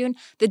Olive & June.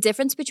 The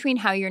difference between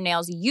how your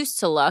nails used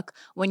to look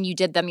when you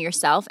did them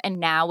yourself and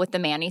now with the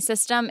Mani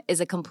system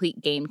is a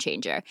complete game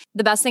changer.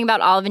 The best thing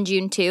about Olive &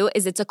 June, too,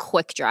 is it's a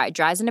quick dry.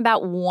 Dries in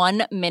about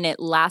 1 minute,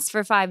 lasts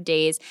for 5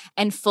 days,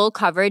 and full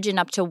coverage in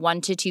up to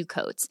 1 to 2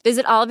 coats.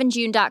 Visit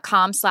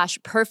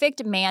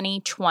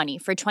oliveandjune.com/perfectmani20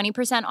 for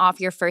 20%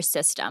 off your first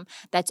system.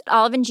 That's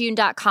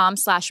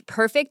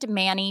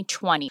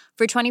oliveandjune.com/perfectmani20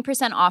 for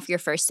 20% off your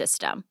first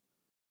system.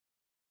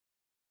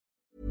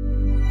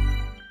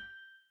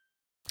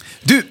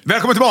 Du,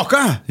 välkommen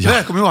tillbaka! Ja.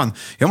 Välkommen Johan.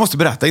 Jag måste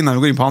berätta innan vi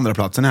går in på andra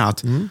platsen här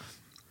att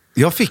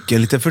jag fick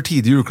en lite för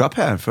tidig julklapp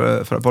här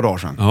för ett par dagar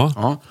sedan.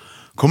 Ja.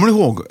 Kommer du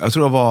ihåg, jag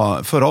tror det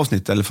var förra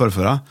avsnittet eller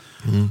förrförra,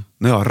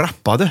 när jag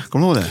rappade,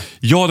 kommer du ihåg det?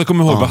 Ja, det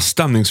kommer jag ihåg, vad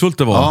stämningsfullt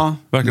det var. Ja.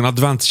 Verkligen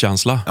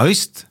adventskänsla. Ja,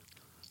 visst.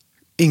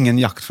 Ingen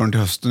jakt förrän till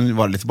hösten,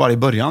 var det lite bara i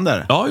början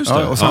där. Ja, just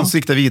det. Ja, och sen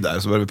gick det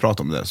vidare, så började vi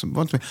prata om det.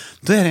 Så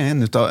då är det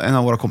en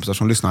av våra kompisar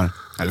som lyssnar,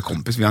 eller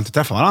kompis, vi har inte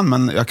träffat varandra,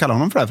 men jag kallar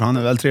honom för det, för han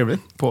är väldigt trevlig.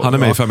 Han är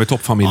med i Fem i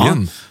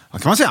topp-familjen. Ja,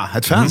 kan man säga,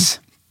 ett fans.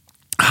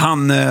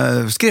 Han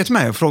skrev till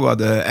mig och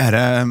frågade, är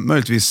det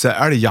möjligtvis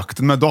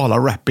älgjakten med Dala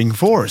Rapping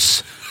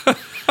Force?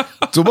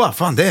 Så bara,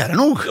 fan det är det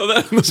nog.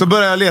 Så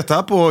började jag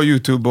leta på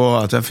YouTube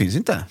och att den finns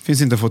inte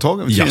att få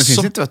tag.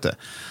 Finns inte, vet du.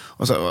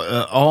 Och så,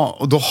 ja,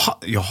 och då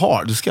jag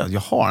har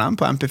den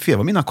på MP4. Det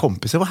var mina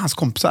kompisar, det var hans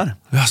kompisar.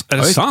 Är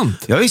det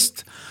sant? Ja,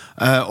 visst.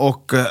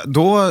 Och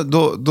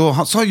då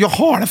han sa, jag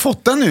har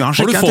fått den nu. Han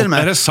skickade till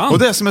mig. Är det sant? Och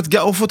det är som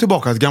att få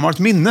tillbaka ett gammalt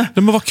minne.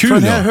 Men vad kul. För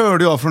den här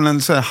hörde jag från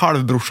en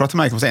halvbrorsa till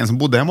mig, en som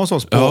bodde hemma hos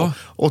oss på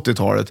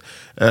 80-talet.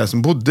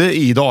 Som bodde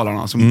i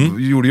Dalarna, som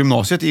gjorde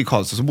gymnasiet i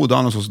Karlstad. Så bodde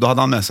han hos oss, då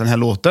hade han med sig den här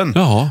låten.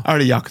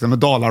 Älgjakten med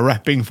Dala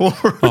Rapping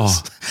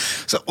Force.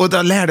 Så, och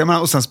där lärde jag mig,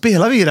 och sen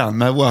spelade vi den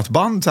med vårt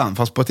band sen,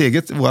 fast på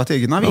vårt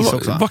eget navis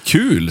också. Vad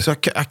kul. Så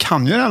jag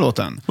kan ju den här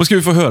låten. Vad ska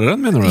vi få höra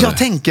den, menar du? Jag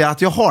tänker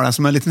att jag har den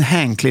som en liten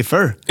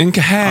handcliffer. En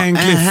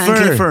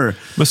handcliffer.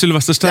 Med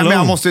Sylvester Stallone. Ja, men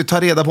jag måste ta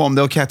reda på om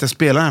det är okej att jag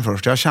spelar den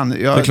först. Jag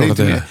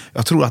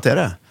tror att det är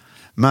det.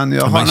 Men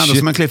jag har den ändå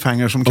som en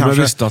cliffhanger som kanske... Jag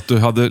visste att du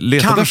hade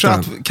letat efter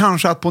den.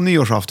 Kanske att på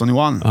nyårsafton,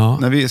 Johan,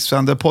 när vi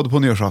sänder podd på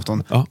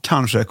nyårsafton,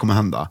 kanske det kommer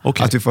hända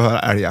att vi får höra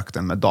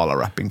älgjakten med Dala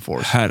Rapping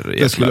Force.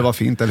 Det skulle vara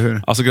fint, eller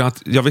hur? Alltså,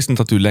 jag visste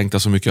inte att du längtar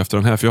så mycket efter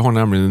den här, för jag har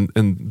nämligen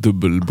en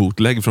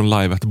dubbelbootleg från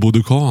Live at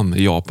Budokan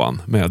i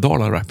Japan med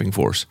Dala Rapping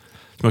Force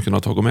som jag kunde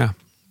ha tagit med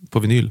på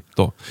vinyl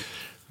då.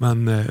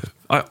 Men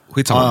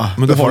skitsamma.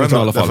 Men du har den i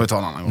alla fall. Det får vi ta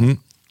en annan gång.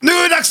 Nu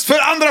är det dags för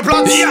andra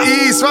plats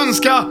i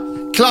svenska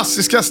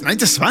klassiska, nej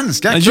inte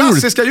svenska,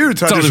 klassiska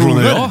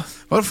jultraditioner. Ja.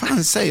 Vad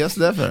fan säger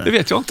det för? Det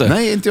vet jag inte.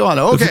 Nej, inte jag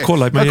heller. Okej, jag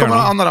kommer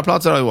andra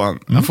platser då, Johan.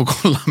 Jag får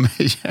kolla med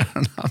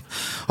hjärnan.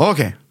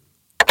 Okej.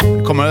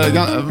 Kommer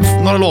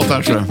några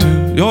låtar, tror jag.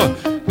 Ja,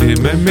 det är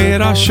med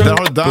mera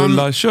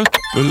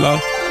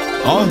köttbullar.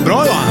 Ja,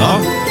 bra Johan. Ja.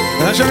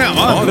 Det här känner jag,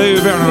 va? Ja, det är ju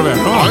Werner och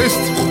Werner. Ja, visst.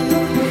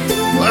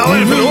 Ja, vad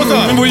är det för låt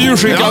då? Det var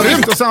julskinka. Ja,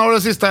 visst. Och sen har du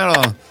det sista här då.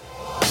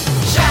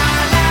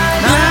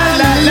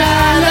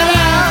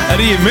 Är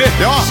det Jimmy?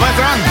 Ja, vad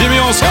heter han? Jimmy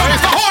Jansson.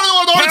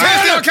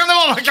 Kan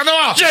det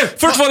vara?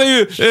 Först var det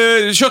ju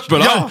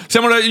köttbullar.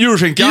 Sen var det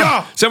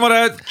julskinka. Sen var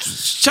det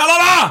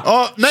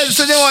tjalala. Nej,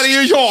 så det var det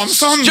ju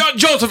Jansson. Ja,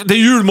 det är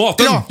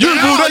julmaten.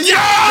 Julbordet.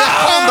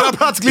 Andra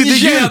plats glider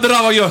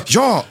jädra vad gött.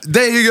 Ja, det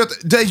är ju gött.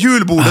 Det är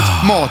julbordet,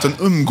 maten,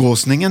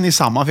 umgåsningen i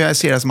samma. För jag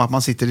ser det som att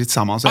man sitter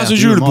tillsammans. Alltså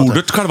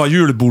julbordet, själva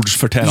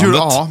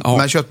julbordsförtärandet.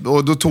 Med kött.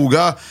 Och då tog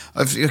jag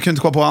kunde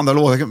inte komma på andra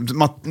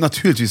låtar.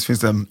 Naturligtvis finns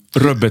det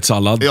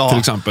rödbetssallad till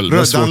exempel.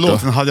 Den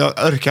låten hade jag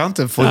orkat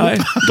inte få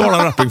ihop.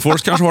 Dala Rapping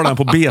Force kanske har den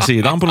på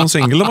B-sidan på någon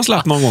singel de har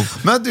släppt någon gång.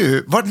 Men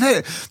du,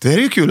 det är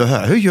ju kul att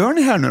höra. Hur gör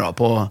ni här nu då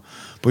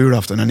på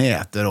julafton när ni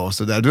äter och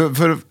sådär?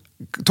 För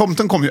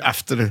tomten kom ju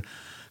efter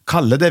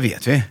Kalle, det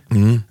vet vi.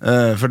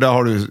 För där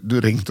har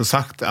du ringt och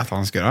sagt att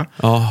han ska göra.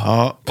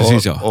 Ja,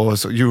 precis och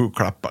så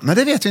julklappar. Nej,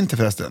 det vet vi inte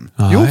förresten.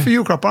 Nej. Jo, för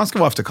julklapparna ska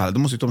vara efter Kalle. Då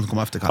måste ju tomten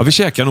komma efter Kalle. Ja, vi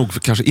käkar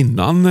nog kanske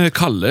innan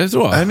Kalle,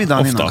 tror jag.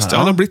 Middagen innan Kalle. Ja,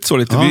 det har blivit så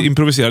lite. Vi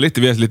improviserar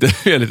lite. Vi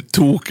är lite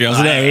tokiga.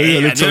 Alltså,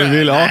 nej, lite som vi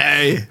vill.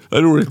 Nej. Det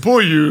är roligt.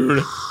 På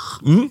jul.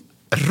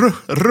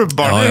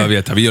 Rubbar. Ja, jag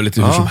vet. Vi gör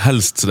lite hur som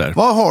helst sådär.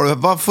 Vad har du?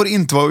 Vad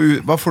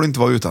får inte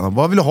vara utan?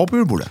 Vad vill du ha på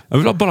julbordet? Jag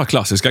vill ha bara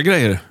klassiska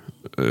grejer,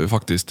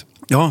 faktiskt.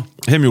 Ja.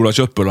 Hemgjorda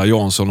köttbullar,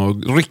 Jansson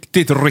och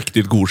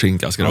riktigt god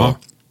skinka ska det vara.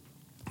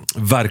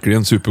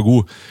 Verkligen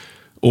supergod.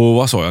 Och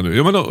vad sa jag nu?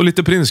 Ja, men och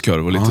lite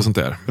prinskorv och lite sånt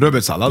där.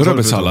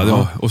 Rödbetssallad.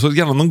 Ja. Och så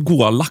gärna någon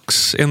goda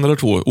lax. 1 eller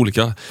 2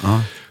 olika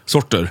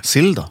sorter.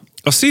 Sill då?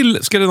 Ja, sill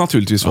ska det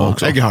naturligtvis vara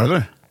också.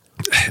 Ägghalvor?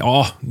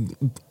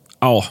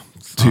 Ja,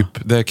 typ.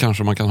 Det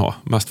kanske man kan ha.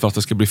 Mest för att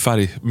det ska bli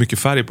mycket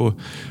färg på.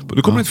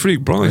 Nu kommer ett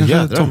flygplan. Det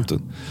är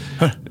tomten.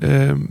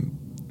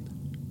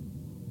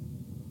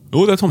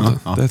 Jo, det är tomten.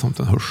 Det är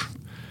tomten. Hörs.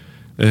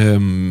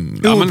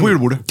 På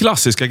julbordet.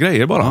 Klassiska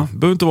grejer bara.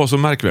 Behöver inte vara så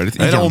märkvärdigt.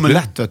 Nej, det är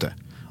omelett, vet du.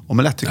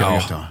 Omelett tycker jag är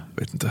gött.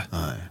 Vet inte.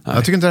 Nej.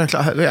 Jag tycker inte det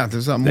är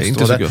egentligen så. Det är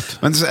inte så gött.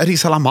 Men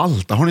ris à la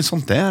Malta, har ni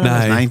sånt där?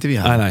 Nej, inte vi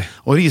här. Nej.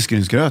 Och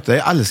risgrynsgröt, det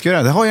älskar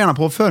jag. Det har jag gärna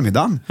på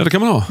förmiddagen. Ja, det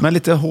kan man ha. Med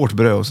lite hårt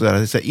bröd och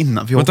sådär.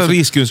 Innan. Vänta,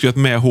 risgrynsgröt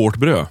med hårt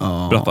bröd?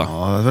 Berätta.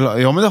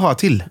 Ja, men det har jag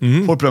till.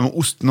 Hårt bröd med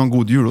ost, någon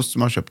god julost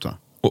som jag köpt.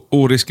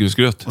 Och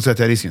risgrynsgröt. Och så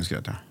äter jag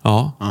risgrynsgröt.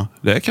 Ja.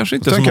 Det är kanske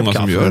inte så många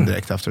som gör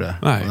direkt efter det.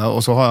 Nej.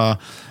 Och så har jag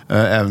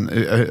även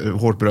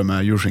hårt bröd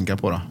med julskinka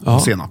på då.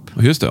 Och senap.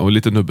 Just det, och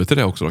lite nubbe till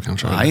det också då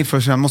kanske. Nej,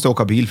 för jag måste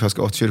åka bil för jag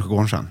ska åt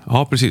kyrkogården sen.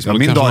 Ja, precis. Ja,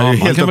 min dag är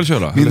helt kan väl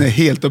köra. Min är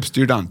helt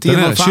uppstyrd. Den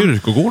är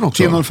kyrkogården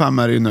också.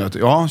 10.05 är det ju nöt.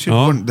 Ja,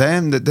 kyrkogården.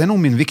 Det är nog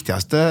min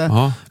viktigaste.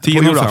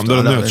 10.05 då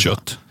är det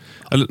nötkött.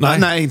 Eller,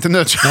 nej, inte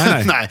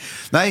nötkött.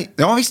 Nej.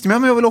 Ja, visst,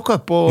 men jag vill åka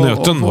upp och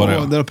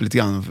där uppe lite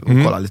grann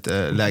och kolla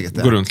lite läget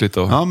där. Gå runt lite.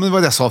 Ja, men det var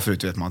det jag sa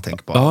förut, vet man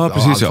tänker på. Ja,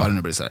 precis.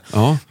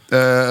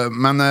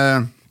 Men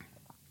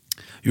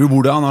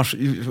julbordet annars,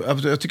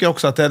 jag tycker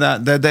också att det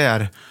är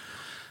där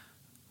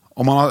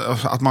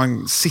att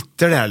man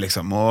sitter där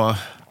liksom och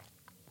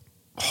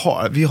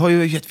vi har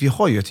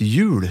ju ett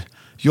jul.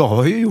 Jag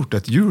har ju gjort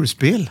ett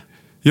julspel.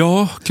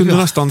 Ja, kunde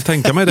nästan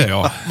tänka mig det,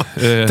 ja.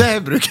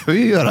 Det brukar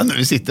vi göra när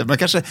vi sitter. Men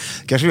kanske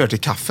vi gör till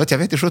kaffet. Jag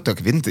vet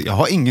inte. Jag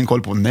har ingen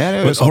koll på när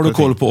jag har du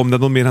koll på om det är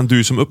någon mer än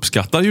du som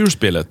uppskattar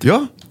julspelet?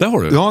 Ja. Det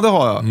har du? Ja, det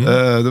har jag.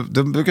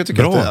 De brukar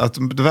tycka att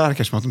det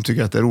verkar som att de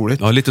tycker att det är roligt.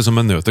 Ja, lite som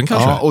en nöten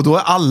kanske. Ja, och då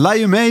är alla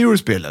ju med i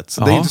julspelet.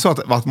 Det är inte så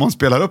att man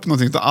spelar upp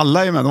någonting, utan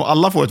alla är med. Och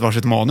alla får ett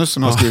varsitt manus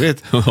som jag har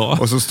skrivit.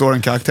 Och så står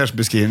en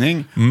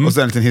karaktärsbeskrivning och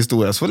så en liten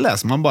historia. Så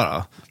läser man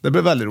bara. Det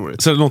blir väldigt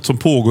roligt. Så är det något som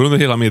pågår under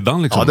hela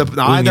middagen? Liksom?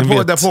 Ja,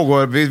 det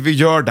pågår. Vi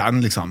gör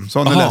den liksom.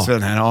 Så nu läser vi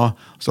den här. Ja,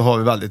 så har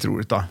vi väldigt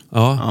roligt då.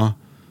 Ja.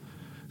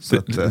 Så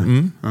att,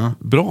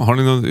 bra. Har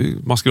ni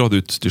någon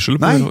maskeradutstyrsel?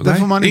 Nej, det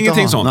får man inte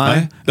Ingenting ha. Sånt?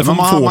 Nej. Det får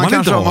man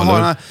inte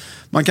ha.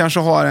 Man kanske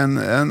har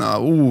en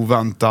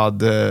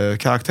oväntad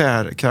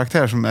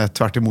karaktär som är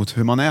tvärt emot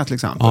hur man är till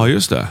exempel. Ja,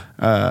 just det.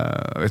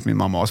 Jag vet, min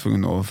mamma var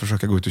tvungen att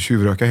försöka gå ut och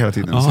tjuvröka hela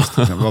tiden.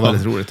 Det var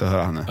väldigt roligt att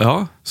höra henne.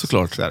 Ja,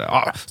 såklart.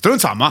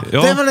 Strunt samma.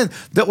 Ja.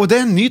 Och det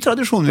är en ny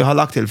tradition vi har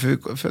lagt till.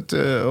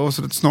 Och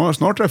så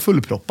snart är det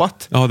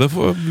fullproppat. Ja, det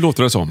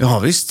låter det som. Ja,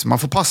 visst. Man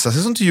får passa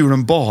sig som till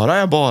julen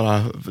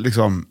bara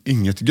liksom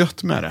inget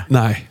gött med det.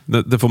 Nej,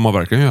 det får man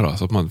verkligen göra.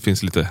 Så att man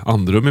finns lite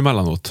andrum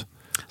emellanåt.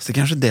 Så det är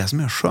kanske det som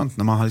är skönt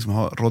när man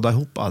har rådat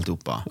ihop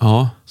alltihopa.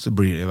 Ja. Så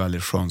blir det en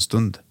väldigt skön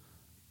stund.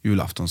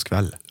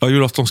 Julaftonskväll. Ja,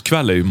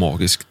 julaftonskväll är ju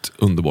magiskt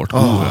underbart.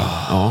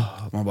 Ja.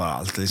 Man bara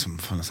allt liksom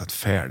på något sätt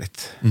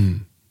färdigt.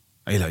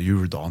 Jag gillar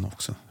juldagen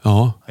också.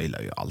 Ja. Jag gillar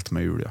ju allt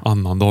med jul. Ja.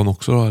 Annandagen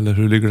också då? Eller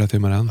hur ligger det till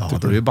med den? Ja,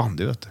 då är det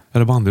bandy, vet du. Är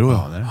det bandy då?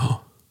 Ja, det är det.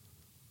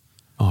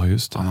 Ja,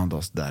 just det.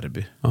 Annandags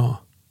derby.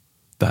 Ja,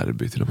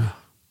 derby till och med.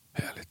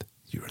 Härligt.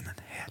 Julen är en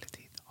härlig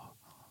tid.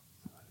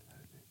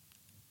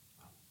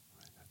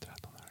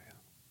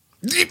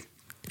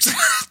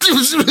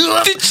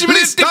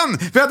 Listan!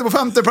 Vi hade på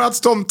 5:e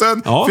plats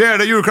Tomten,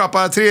 4:e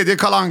julklappar, 3:e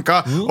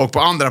Kalanka och på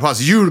 2:a plats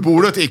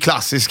julbordet i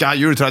klassiska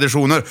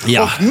jultraditioner.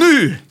 Ja. Och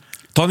nu!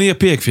 Ta ner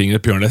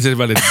pekfingret, Björn. Det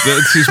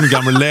ser som en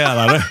gammal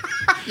lärare.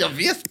 Jag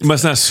vet. Med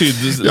sån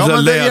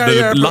här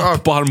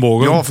läderlapp på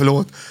armbågen. Ja,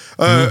 förlåt.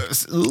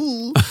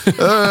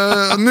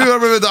 Nu har det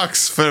blivit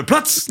dags för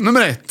plats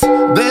nummer 1.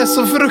 Det är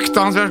så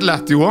fruktansvärt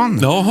lätt, Johan.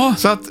 Jaha.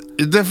 Så att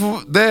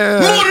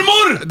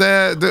mormor!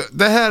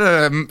 Det här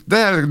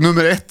är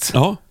nummer 1.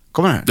 Ja.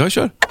 Kom här. Jag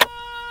kör.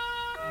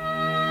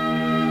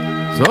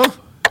 Så.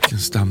 Vilken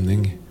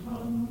stämning.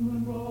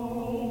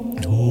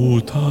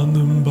 O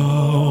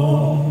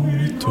Tannenbaum,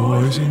 wie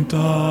treu sind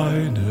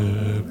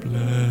deine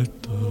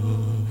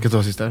Blätter. Ska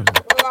ta sista här.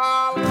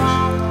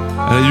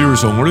 Är det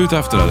julsånger du är ute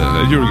efter eller? Ja,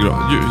 men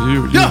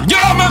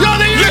det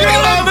är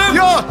julgranen!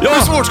 Ja!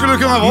 Hur svårt skulle det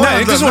kunna vara?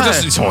 Nej, inte svårt.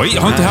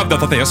 Jag har inte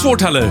hävdat att det är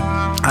svårt heller.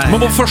 Men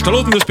på första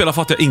låten du spelar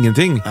fattar jag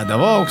ingenting. Nej, det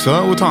var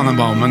också O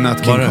Tannenbaum med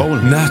Nat King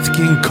Cole. Nat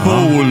King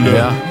Cole.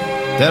 Ja.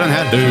 Det är den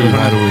här. Det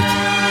är roligt.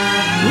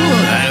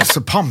 Det är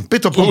så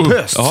pampigt och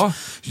pompöst.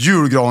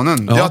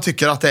 Julgranen. Ja. Jag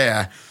tycker att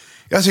det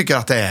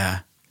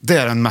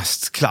är den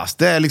mest klass.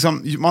 Det är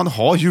liksom, man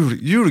har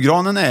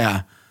julgranen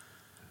är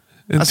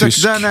en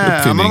tysk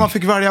uppfinning. Men man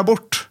fick välja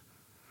bort.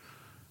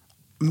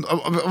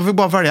 Jag vill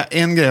bara välja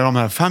en grej av de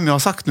här 5 jag har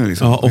sagt nu.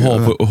 Liksom.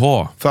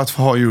 Ja, för att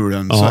få ha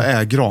julen så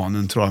är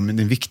granen, tror jag,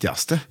 den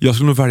viktigaste. Jag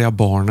skulle nog välja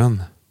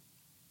barnen.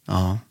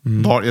 Ja.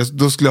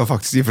 Då skulle jag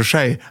faktiskt i och för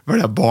sig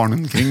välja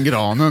barnen kring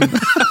granen.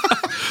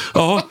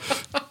 Ja.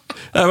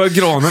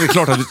 Granen, det är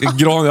klart att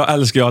gran, jag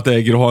älskar ju att det är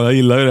gran. Jag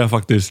gillar ju det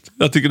faktiskt.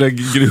 Jag tycker det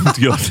är grymt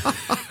gött.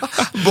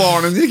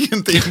 Barnen gick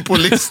inte in på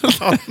listan.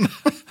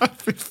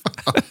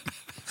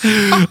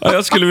 Ja,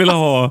 jag skulle vilja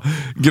ha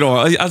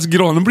gran. Alltså,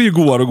 granen blir ju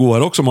godare och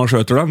godare också om man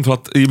sköter den. För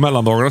att i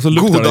mellandagarna så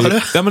luktar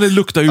det. Ja, men det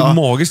luktar ju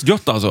magiskt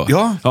gött alltså.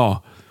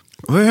 Ja.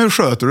 Hur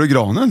sköter du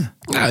granen?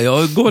 Ja,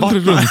 jag går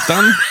runt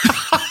den.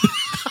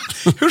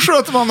 Hur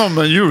sköter man om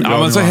en julgran? Ja,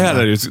 men så här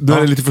är det ju. Nu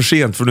är det lite för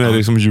sent för nu är det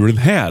liksom julen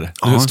här.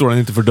 Nu står den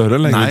inte för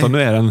dörren längre utan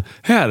nu är den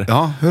här.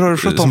 Ja, hur har du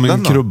skött om den då?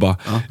 Som en krubba.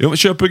 Ja.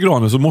 Köper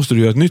granen så måste du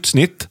göra ett nytt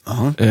snitt.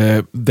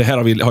 Det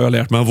här har jag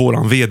lärt mig av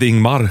våran vd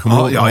Ingmar.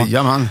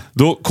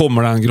 Då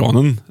kommer den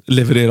granen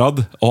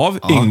levererad av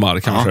Ingmar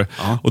kanske.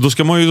 Och då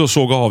ska man ju då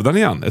såga av den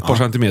igen ett par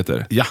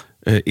centimeter. Ja.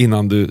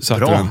 Innan du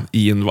sätter den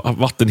i en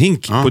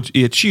vattenhink.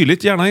 I ett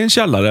kyligt, gärna i en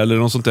källare eller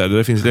något sånt där.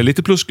 Det finns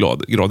lite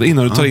plusgrader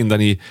innan du tar in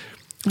den i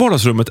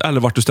vardagsrummet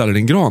eller vart du ställer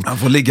din gran. Man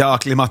får ligga och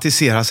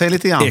akklimatisera sig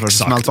lite grann för att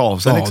smälta av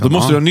sig. Ja, liksom. Då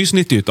måste du ha en ny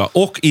snittyta.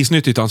 Och i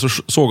snittytan så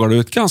sågar du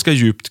ett ganska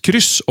djupt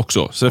kryss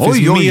också. Så det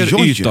finns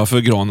mer yta för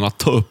granen att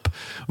ta upp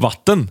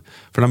vatten.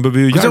 För den behöver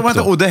ju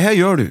hjälp. Och det här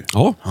gör du?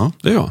 Ja,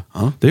 det gör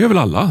jag. Det gör väl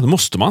alla. Det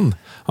måste man.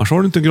 Annars har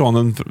du inte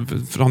granen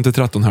fram till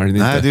 13 här.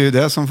 Nej, det är ju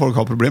det som folk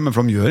har problem med.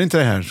 För de gör inte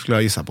det här, skulle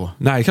jag gissa på.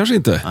 Nej, kanske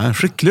inte. Nej,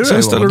 skicklig du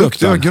är.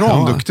 Duktig.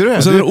 Granduktig du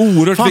är. Så det är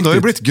oerhört fan, viktigt. Du har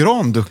ju blivit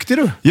granduktig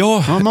du.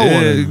 Ja,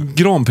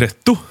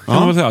 granpretto kan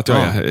man väl säga att jag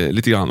är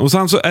lite grann. Och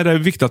sen så är det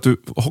viktigt att du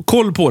har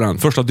koll på den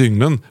första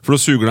dygnen. För då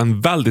suger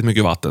den väldigt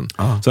mycket vatten.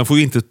 Sen får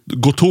ju inte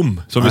gå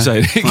tom, som vi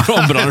säger i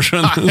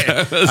granbranschen.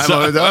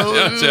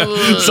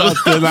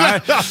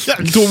 Nej,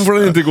 tom får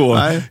den inte gå.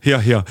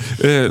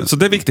 Så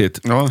det är viktigt.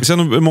 Sen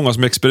är det många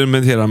som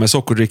experimenterar med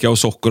sockerdricka och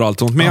socker och allt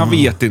sånt. Men jag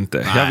vet inte.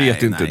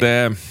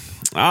 Det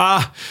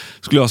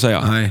skulle jag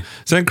säga. Nej.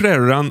 Sen klär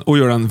du den och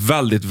gör den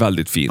väldigt,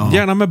 väldigt fin.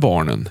 Gärna med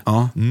barnen.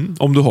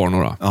 Om du har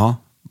några.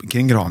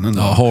 Kring granen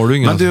då. Har du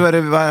inga? Men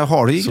du, vad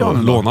har du i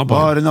granen då? Låna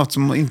barn. Var det något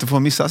som inte får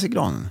missas i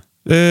granen?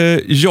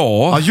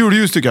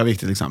 Julljus tycker jag är viktigt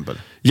till exempel.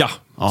 Ja,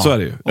 så är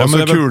det ju. Och så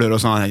kulor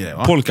och sådana här grejer,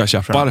 va?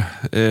 Polkakäppar.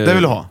 Det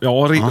vill du ha?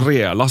 Ja,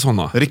 rejäla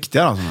sådana.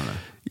 Riktiga då, sådana där?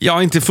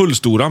 Ja, inte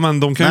fullstora, men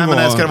de kan ju vara...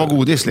 Men ska det vara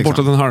godis liksom?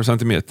 Bortåt en halv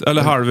centimeter,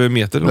 eller halv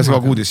meter. Det ska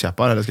vara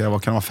godiskäppar, eller kan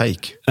det vara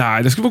fake?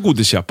 Nej, det ska vara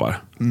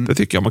godiskäppar. Det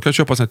tycker jag. Man kan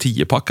köpa sån här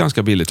 10-pack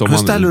ganska billigt. Hur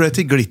ställer du det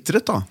till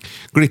glittret då?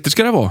 Glitter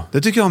ska det vara.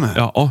 Det tycker jag med.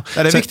 Ja.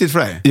 Är det viktigt för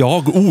dig?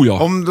 Ja, ja.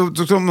 Om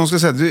de ska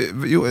säga,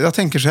 jag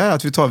tänker så här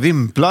att vi tar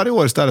vimplar i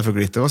år istället för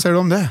glitter. Vad säger du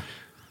om det?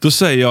 Då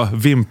säger jag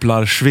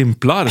vimplar,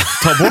 svimplar.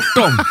 Ta bort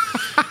dem.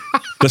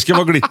 Det ska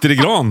vara glitter i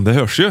gran, det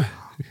hörs ju.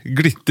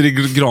 Glitter i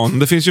gran.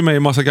 Det finns ju med i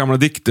massa gamla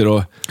dikter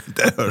och...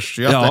 Det hörs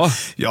ju.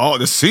 Ja,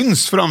 det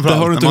syns framförallt. Det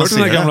har du inte hört den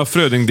här gamla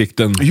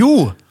Fröding-dikten?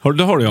 Jo!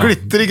 Det har du, ja.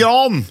 Glitter i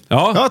gran!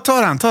 Ja,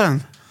 ta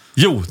den.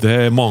 Jo, det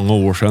är många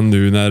år sedan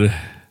nu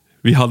när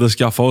vi hade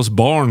skaffat oss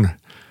barn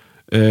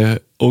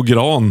och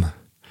gran.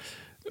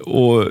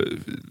 Och...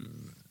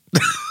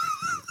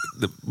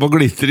 det var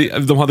glitter i...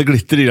 De hade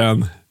glitter i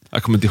den.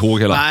 Jag kommer inte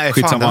ihåg hela. Nej,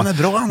 skitsamma. Fan, den är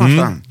bra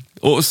annars.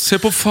 Och se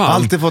på fan.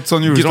 Alltid fått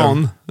sån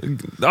julgran.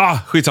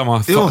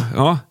 Skitsamma.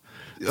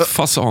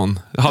 Fasan.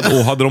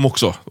 Hade de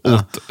också.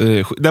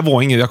 Det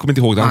var inget, jag kommer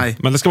inte ihåg den. Nej.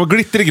 Men det ska vara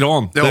glitter i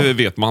gran, det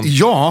vet man.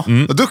 Ja,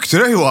 vad duktig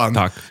du är, Johan.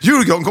 Tack.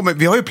 Julgran kommer,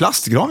 vi har ju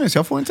plastgran så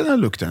jag får inte den här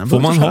lukten. Får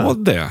man ha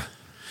det?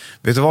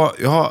 Vet du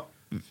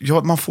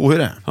vad? Man får ju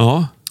det.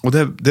 Ja. Och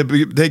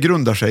det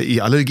grundar sig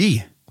i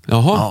allergi.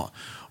 Jaha. Ja.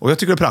 Och jag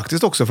tycker det är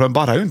praktiskt också, för den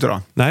barrar ju inte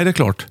då. Nej, det är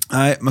klart.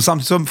 Nej, men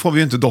samtidigt så får vi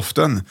ju inte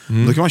doften.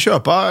 Då kan man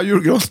köpa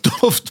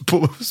julgransdoft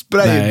på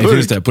sprayburk. Nej,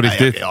 finns det på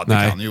riktigt?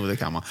 Nej, det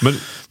kan man.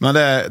 Men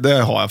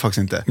det har jag faktiskt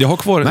inte. Jag har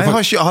kvar...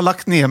 Nej, jag har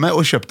lagt ner mig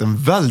och köpt en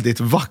väldigt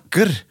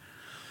vacker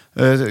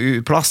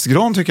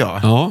plastgran, tycker jag.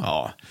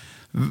 Ja.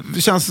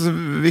 Det känns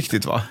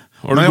viktigt, va?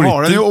 Men jag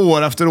har den ju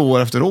år efter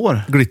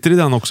år. Glitter i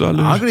den också,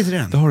 eller? Ja, glitter i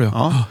den. Det har jag.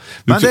 Ja.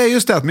 Men det är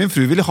just det att min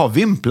fru ville ha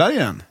vimplar i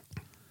den.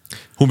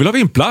 Hon vill ha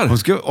vimplar.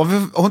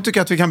 Hon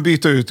tycker att vi kan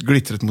byta ut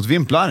glittret mot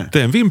vimplar. Det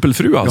är en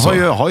vimpelfru alltså.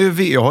 Jag har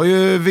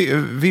ju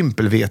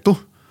vimpelveto.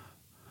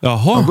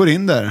 Jaha. Jag går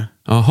in där.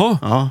 Jaha.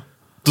 Ja.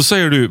 Då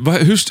säger du,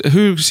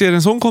 hur ser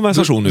en sån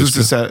konversation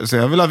ut? Så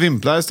jag vill ha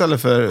vimplar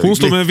istället för... Hon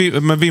står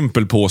med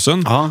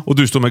vimpelpåsen och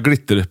du står med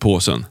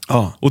glitterpåsen.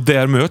 Ja. Och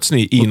där möts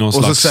ni i någon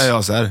slags... Och så säger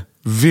jag så här,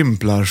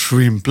 vimplar,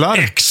 svimplar.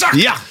 Exakt!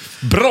 Ja!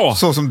 Bra!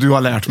 Så som du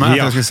har lärt mig att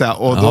jag ska säga.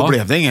 Och då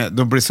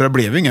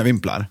blev det inga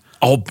vimplar.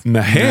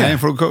 Nej,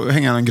 får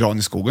hänga en gran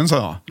i skogen, sa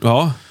jag.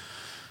 Ja.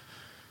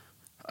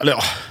 Eller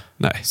ja.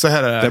 Nej. Så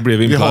här är det. Det blir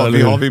vimplar.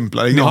 Vi har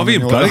vimplar i granen. Ni har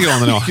vimplar i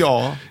granen,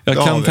 ja.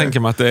 Jag kan tänka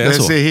mig att det är så.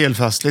 Det ser helt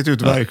festligt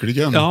ut,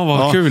 verkligen. Ja,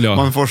 vad kul, ja.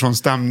 Man får sån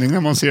stämning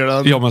när man ser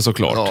den. Ja, men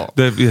såklart. Ja.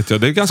 Det vet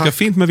jag. Det är ganska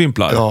fint med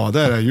vimplar. Ja,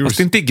 det är det. Fast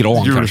inte i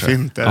gran kanske.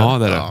 Ja,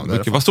 det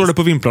är det. Vad står det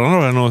på vimplarna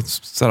då? Är det något,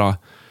 sådär,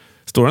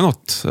 står det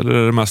något? Eller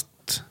är det mest...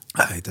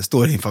 Nej, det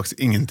står faktiskt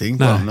ingenting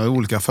på dem.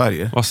 Olika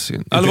färger.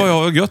 Eller vad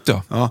jag gött,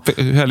 ja.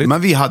 Härligt.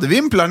 Men vi hade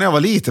vimplar när jag var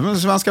liten, med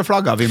svenska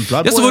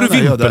flagga-vimplar. Ja, så var du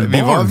vimpelbarn.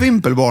 Vi var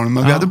vimpelbarn,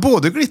 men vi hade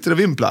både glitter och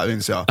vimplar,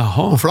 minns jag.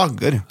 Jaha. Och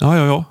flaggor.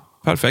 Ja.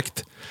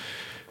 Perfekt.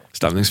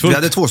 Stämningsfullt. Vi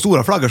hade 2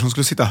 stora flaggor som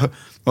skulle sitta... Det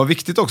var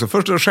viktigt också.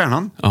 Först var det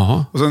stjärnan.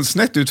 Aha. Och sen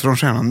snett ut från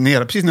stjärnan,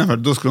 precis nedanför,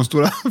 då skulle de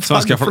stora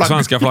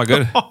svenska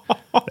flaggor.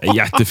 Det är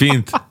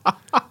jättefint.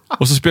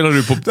 Och så spelar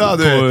du på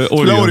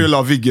Oriol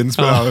av Viggen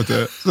spelar, vet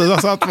du. Så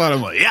jag satt bara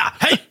och ja,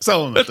 hej!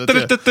 Så hon,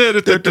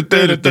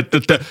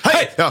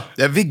 hej!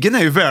 Ja, Viggen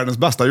är ju världens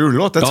bästa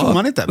jullåt, det tror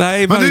man inte.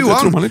 Nej, men du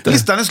Johan,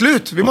 listan är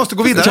slut. Vi måste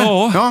gå vidare.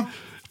 Ja.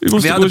 Vi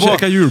måste gå och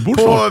käka julbord.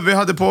 Vi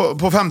hade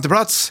på femte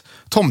plats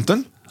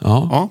Tomten.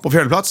 Ja. På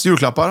fjärde plats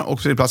julklappar, och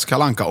på tredje plats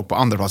Kalle Anka, och på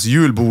andra plats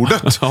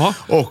julbordet. Ja.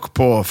 Och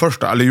på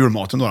första, eller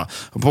julmaten då.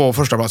 På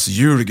första plats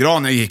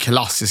julgran i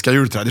klassiska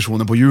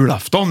jultraditionen på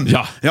julafton.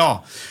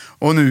 Ja.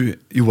 Och nu,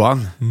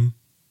 Johan,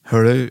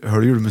 hör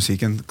du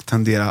julmusiken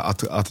tendera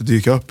att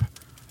dyka upp?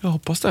 Jag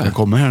hoppas det. Den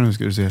kommer här nu,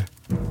 ska du se.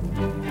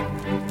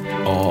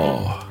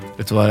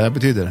 Vet du vad det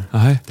betyder?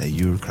 Nej. Det är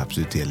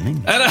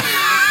julklappsutdelning. Är det?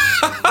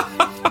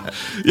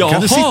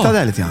 Kan du sitta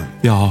där lite grann?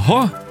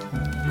 Jaha.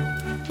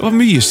 Vad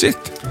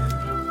mysigt.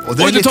 Och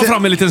du tar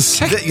fram en liten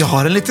säck. Jag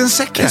har en liten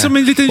säck här. Som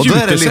en liten och då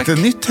är det jutesäck.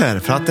 lite nytt här.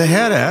 För att det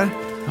här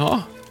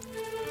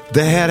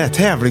är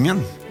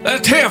tävlingen.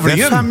 Tävlingen?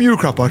 Det är 5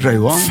 julklappar till dig,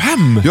 Johan.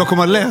 5? Jag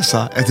kommer att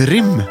läsa ett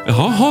rim.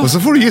 Jaha. Och så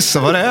får du gissa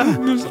vad det är.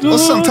 Och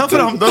sen ta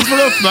fram den, så får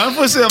du öppna den,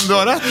 får se om du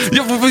har rätt.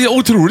 Ja,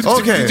 otroligt.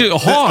 Okej.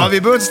 Ja,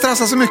 vi behöver inte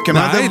stressa så mycket,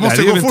 men det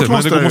måste gå fort.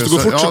 Men det måste gå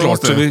fort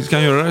såklart, så vi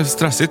kan göra det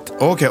stressigt.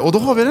 Okej, och då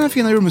har vi den här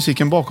fina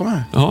julmusiken bakom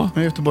här. Ja.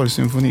 Med Göteborgs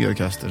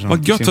symfoniorkester.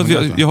 Vad gött att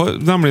jag har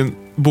nämligen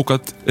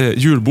bokat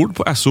julbord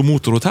på SO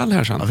Motorhotell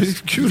här sen. Ja, det är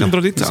kul. Vi kan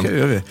dra dit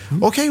sen.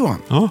 Okej, Johan.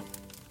 Ja.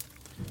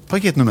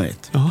 Paket nummer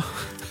 1. Ja.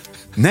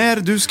 När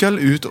du ska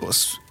ut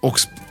och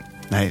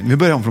nej, vi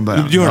börjar om från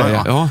början. Gör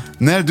det, ja.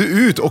 När du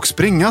ut och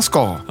springa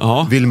ska,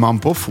 vill man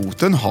på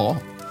foten ha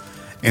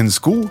en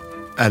sko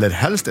eller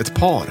helst ett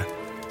par.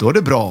 Då är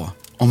det bra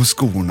om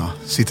skorna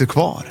sitter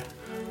kvar.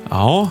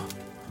 Ja.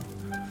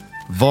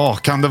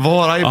 Vad kan det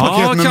vara i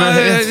paket nummer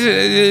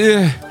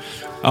 1?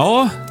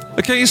 Ja,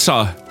 jag kan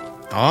gissa.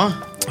 Ja.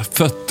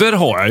 Fötter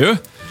har jag ju.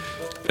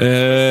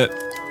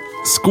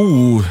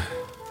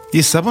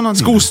 Gissa på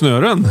någonting.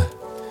 Skosnören.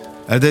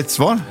 Är det ett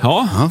svar?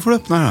 Ja. Ja, får du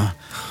öppna då.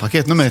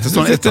 Paket nummer 1, det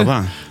står en etta på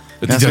den.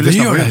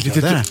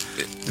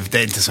 Det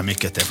är inte så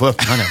mycket, det får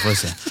öppna det, får vi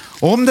se.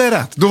 Om det är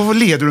rätt, då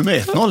leder du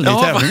med 1-0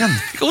 i tävlingen.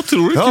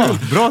 Otroligt kul.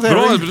 Bra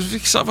tävling.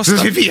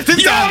 Du vet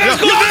inte. Ja, det är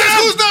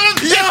skosnören!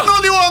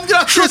 1-0 Johan,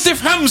 grattis!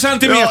 75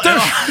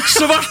 centimeter!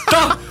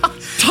 Svarta!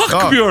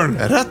 Tack Björn!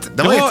 Rätt,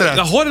 det var inte rätt.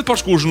 Jag har ett par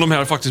skor som de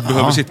här faktiskt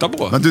behöver sitta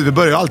på. Men du, det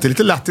börjar alltid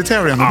lite lätt i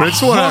tävlingen. Det blir lite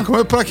svårare.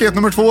 Kommer paket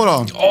nummer 2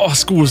 då.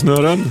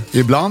 Skosnören.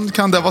 Ibland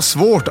kan det vara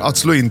svårt att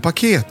slå in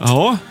paket.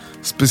 Ja.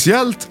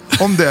 Speciellt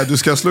om det du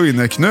ska slå in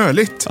är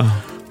knöligt.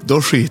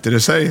 Då skiter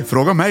det sig.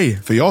 Fråga mig,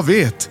 för jag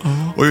vet.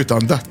 Och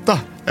utan detta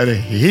är det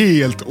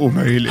helt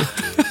omöjligt.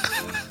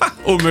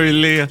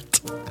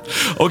 Omöjligt.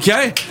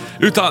 Okej.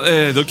 Utan,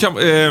 då kan...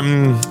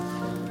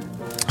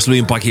 slå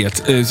in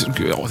paket.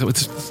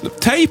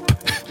 Tejp.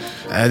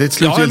 Det är ett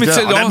slutgiltigt.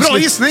 Det är bra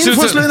gissning. Du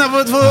får slå in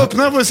här, får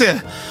öppna, får vi se.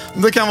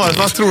 Det kan vara,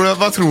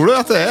 vad tror du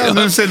att det är?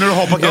 Nu ser när du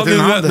har paketet i din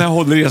hand. När jag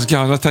håller i så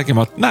kan jag tänka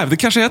mig att nej, det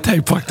kanske är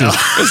tejp faktiskt.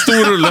 En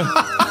stor rulle.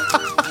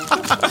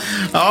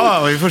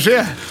 Ja, vi får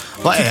se.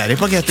 Vad är det i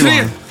paketet?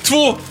 3,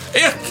 2, 1.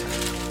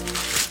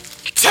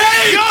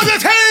 Tejp! Ja, det är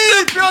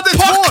tejp! Ja, det är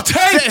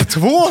packtejp! Det är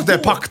 2. Det är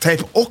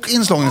packtejp och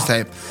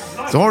inslagningstejp.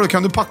 Så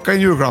kan du packa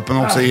in julklappen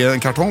också i en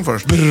kartong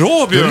först.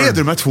 Bra, Björn! Du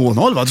leder med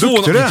 2-0, vad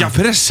duktig du är. Vilka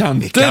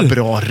presenter! Vilka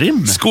bra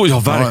rim. Ja,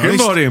 verkligen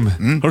bra rim.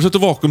 Har du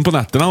suttit vaken på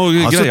nätterna och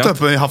grejat? Jag har suttit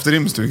upp och haft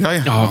rimstuga.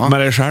 Ja, med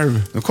dig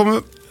själv.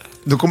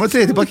 Då kommer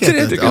tredje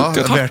paketet.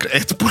 Värt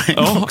 1 poäng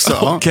också.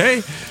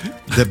 Okej.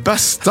 Det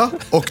bästa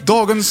och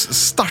dagens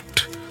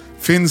start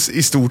finns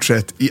i stort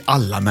sett i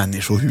alla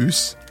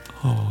människohus.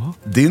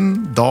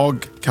 Din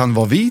dag kan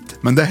vara vit,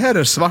 men det här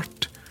är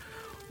svart.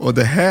 Och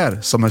det här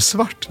som är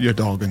svart gör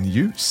dagen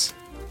ljus.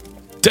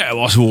 Det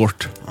var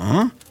svårt.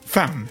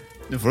 5.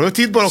 Nu får du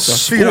tid bara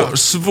också. 4.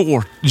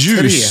 Svårt.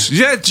 Ljus. 3.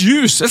 Ja, ett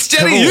ljus. Ett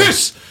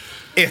stearinljus.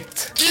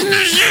 1.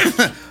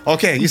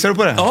 Okej, gissar du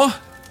på det? Ja.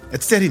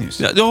 Ett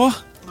stearinljus. Ja.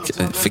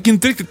 Jag fick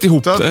inte riktigt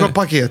ihop det. Ta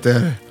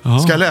paketet.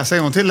 Ska jag läsa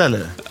en gång till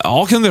eller?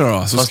 Ja, kan du göra då.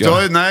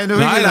 Nej, det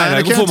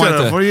får man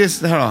inte. Får du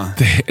gissa det här då?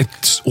 Det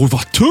är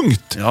vad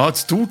tungt. Ja, ett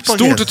stort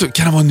paket.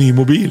 Kan det vara en ny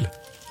mobil?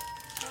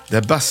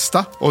 Det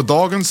bästa och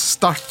dagens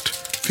start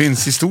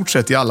finns i stort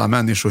sett i alla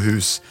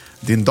människohus.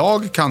 Din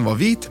dag kan vara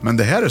vit, men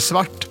det här är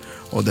svart.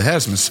 Och det här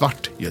som är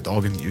svart gör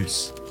dagen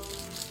ljus.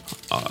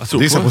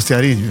 Det är så på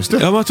stearinljus. Ja,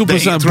 men jag tror på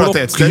sån här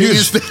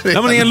blockljus.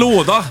 Ja, men i en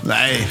låda.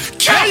 Nej.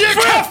 Kaffe!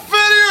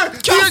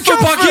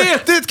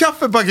 Kaffepaket! Det är ett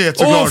kaffepaket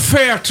såklart.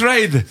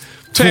 Fairtrade.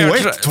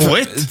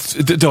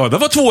 2-1. Det var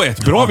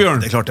 2-1. Bra, Björn.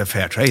 Det är klart det är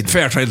Fairtrade.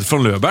 Fairtrade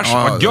från Löfbergs.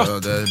 Vad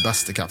gött. Det är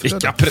bästa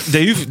kaffet. Det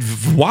är ju...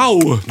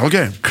 Wow!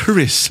 Okej.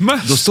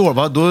 Christmas. Vad står det?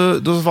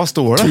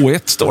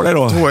 2-1 står det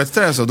då.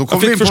 2-1 är det så. Då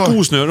jag fick för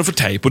skosnören och för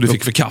tejp och du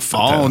fick för kaffe.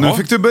 Ja, och nu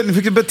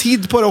fick du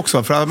tid på det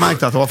också för jag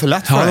märkte att det var för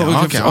lätt för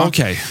dig.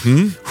 Okej.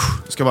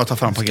 Ska bara ta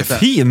fram paketet.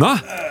 Fina.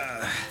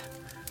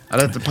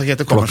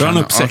 Paketet kommer sen. Plockar han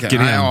upp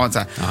säcken igen?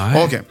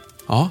 Okej.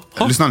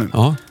 Lyssna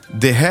nu.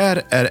 Det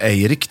här är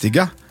ej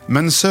riktiga,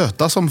 men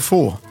söta som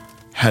få.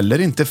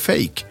 Heller inte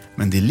fake,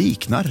 men det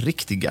liknar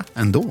riktiga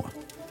ändå.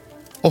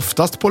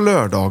 Oftast på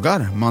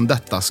lördagar man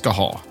detta ska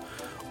ha.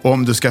 Och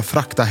om du ska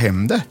frakta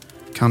hem det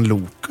kan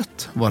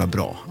loket vara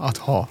bra att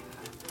ha.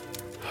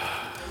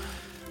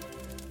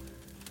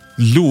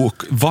 Lok,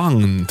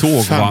 vagn,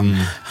 tågvagn.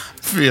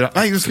 4.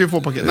 Nej, du ska ju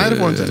få paket. Nej, det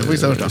får du inte. Du får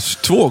gissa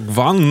första.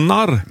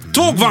 Tågvagnar.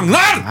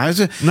 Tågvagnar!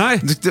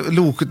 Nej.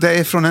 Loket, det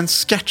är från en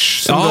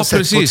sketch som Ja, du har sett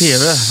precis. på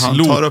tv.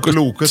 Han tar upp Loket.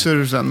 loket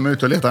och sen är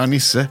ute och letar en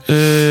Nisse.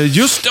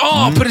 Just,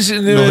 ja,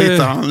 precis. Då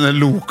hittar han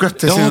loket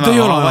till sin... det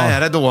gör han. Vad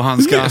är det då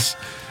han ska... Yes.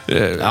 Ja,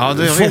 jag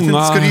vet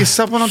inte. Ska du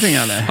gissa på någonting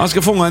eller? Han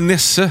ska fånga en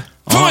Nisse.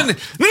 Fånga en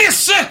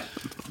Nisse!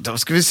 Då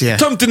ska vi se.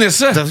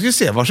 Tomtenisse! Då ska vi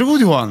se.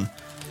 Varsågod Johan.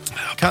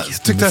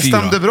 Tyckte jag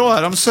stämde bra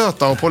här. De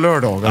söta och på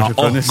lördagar.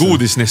 Ja, och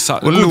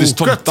godisnissar. Och loket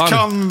Godistomtar.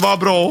 kan vara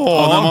bra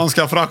att ha när man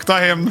ska frakta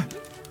hem.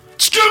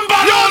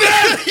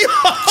 Skumbananer!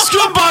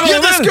 Skumbananer!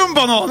 Ja, det är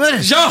skumbananer!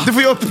 Ja! Du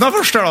får ju öppna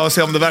först då och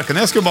se om det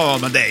verkligen är skumbananer.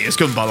 Men det är ju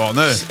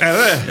skumbananer. Är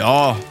det?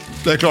 Ja,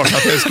 det är klart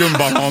att det är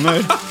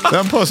skumbananer. Det är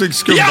en påsig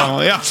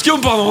skumbananer. Ja!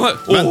 Skumbananer!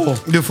 Men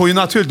du får ju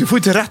naturligt, du får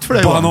inte rätt för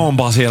det.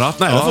 Bananbaserat?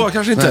 Nej, det får jag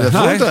kanske inte.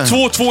 Nej,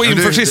 2-2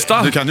 inför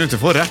sista. Du kan ju inte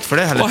få rätt för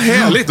det heller. Vad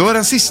härligt. Då är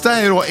den sista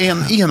är ju då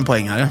en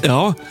poängare.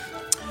 Ja.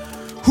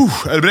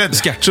 Är du beredd?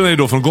 Sketchen är ju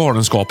då från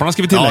Galenskaparna,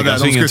 ska vi tillägga.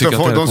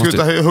 De skulle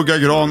ta hugga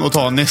gran och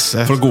ta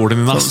Nisse. Från gården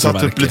i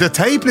Nasterverket. Satt upp lite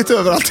tejp lite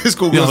överallt i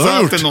skogen. Ja, så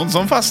alltid någon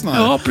som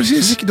fastnar. Ja,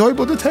 precis. Du har ju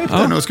både tejp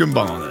där nu och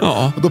skumbananer.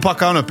 Ja. Och då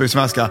packar han upp i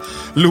svenska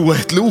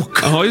ett lok.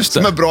 Ja, just det.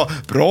 Som är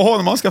bra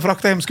när man ska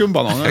frakta hem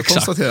skumbananer.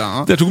 Exakt.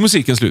 Där tog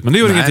musiken slut, men det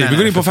gör ingenting. Vi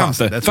går in på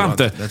femte. Det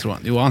tror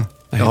jag. Johan,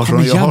 Nej,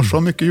 jag har så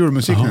mycket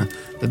julmusik nu.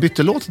 Det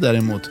bytte låt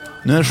däremot.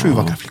 Nu är det 7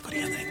 vackra flickor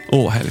igen.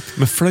 Härligt.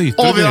 Med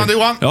flöjter. Avgörande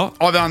Johan. Ja.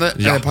 Avgörande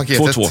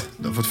paketet. 2-2.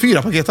 Du har fått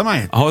 4 paket av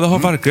mig. Ja, det har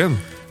verkligen.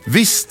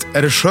 Visst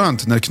är det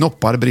skönt när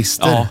knoppar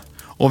brister. Ja.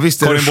 Och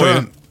visst är det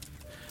skönt.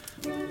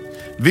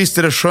 Visst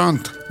är det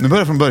skönt. Nu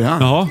börjar jag från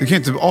början. Ja. Du kan ju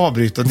inte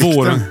avbryta dikten.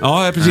 Våren.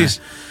 Ja, precis.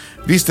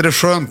 Nej. Visst är det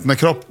skönt när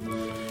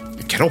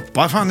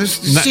kroppar, fan du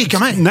kikar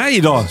mig.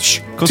 Nej då.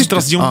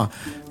 Koncentration. Ja.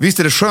 Visst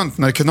är det skönt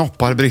när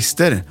knoppar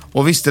brister.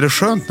 Och visst är det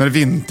skönt när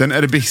vintern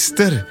är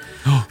bister.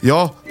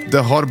 Ja, det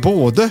har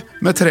både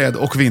med träd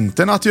och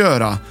vintern att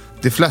göra.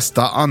 De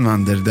flesta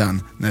använder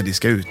den när de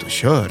ska ut och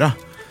köra.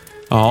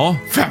 Ja.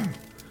 5,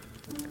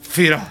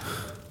 4,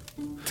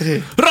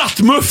 3,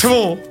 Rattmuff!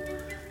 2,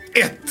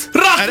 1.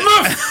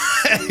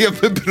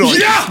 Rattmuff! Bra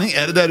gissning.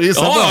 Är det där du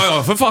gissar på?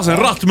 Ja, för fasen.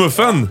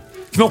 Rattmuffen.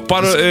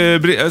 Knoppar,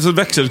 alltså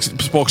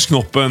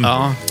växelspaksknoppen.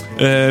 Ja.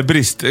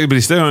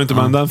 Brister gör inte,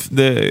 men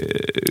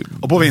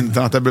och på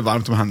vintern att det blir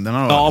varmt om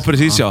händerna då. Ja,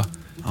 precis ja.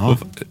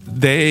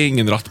 Det är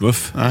ingen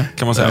rattmuff,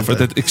 kan man säga, för det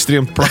är ett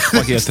extremt platt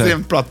paket här.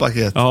 Extremt platt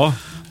paket. Ja.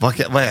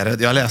 Vad är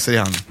det? Jag läser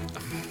igen.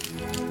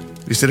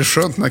 Visst är det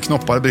skönt när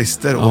knoppar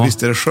brister och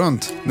visst är det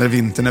skönt när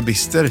vintern är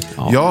bister.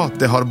 Ja,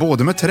 det har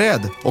både med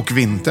träd och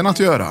vintern att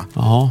göra.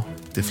 Ja.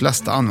 De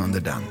flesta använder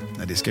den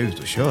när de ska ut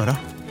och köra.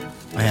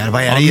 Vad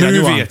är det nu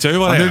Johan? vet jag ju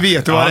vad det är. Nu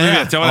vet du vad det är. Nu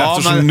vet jag vad det är,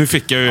 eftersom nu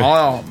fick jag ju...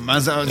 Ja,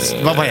 men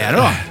vad är det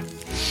då?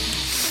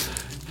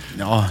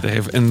 Ja.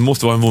 Det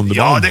måste vara en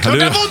Wunderbaum. Ja, det är klart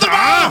det är en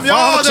Wunderbaum!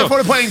 Ja, det får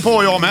du poäng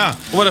på, jag med.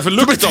 Och vad är det för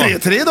lukt då?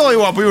 Det blir 3-3 då,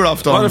 Johan, på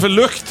julafton. Vad är det för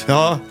lukt?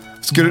 Ja,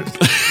 den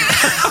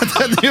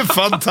är ju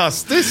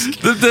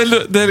fantastisk.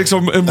 Det är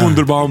liksom en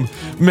Wunderbaum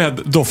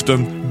med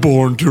doften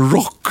Born to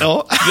Rock.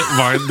 Ja.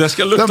 Det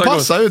ska lukta den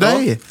passar gott. ju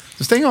dig.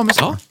 Så stäng av mig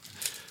så.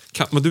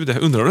 Men du,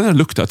 undrar vad den här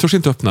luktar. Jag törs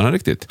inte öppna den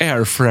riktigt.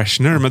 Air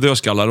freshener med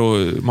dödskallar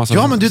och massa...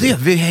 Ja, men du det.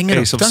 Vi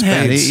hänger Ace upp of den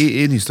här Spades.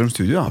 i Nyströms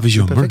studio. Ja. Vi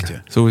gömmer den.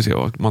 Så vi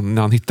ser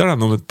när han hittar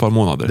den om ett par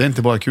månader. Det är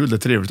inte bara kul, det är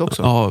trevligt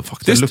också. Ja,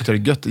 faktiskt. Det luktar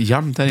gött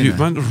jämnt här inne.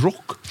 Men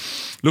rock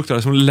luktar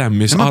det som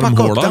Lemmys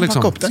armhåla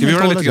liksom. Ska vi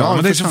göra det lite grann?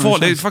 Men det är så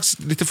farligt. Det är faktiskt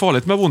lite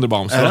farligt med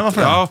Wunderbaum.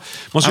 Ja,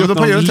 man ska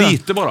öppna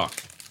lite bara. Är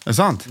det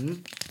sant?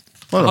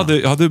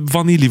 Jag hade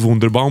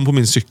vaniljwunderbaum på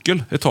min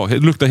cykel ett tag. Det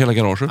luktade hela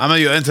garaget. Ja,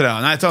 men gör inte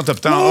det. Nej, ta inte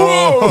upp den.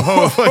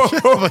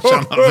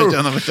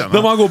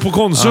 När man går på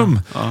Konsum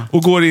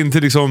och går in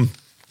till liksom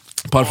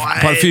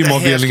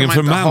parfymavdelningen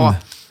för män.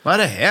 Vad är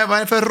det här? Vad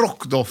är det för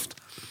rockdoft?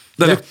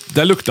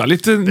 Det luktar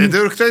lite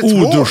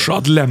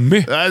oduschad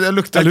Lemmy. Nej, det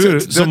luktar eller hur?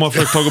 Som har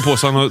försökt ta på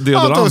sig en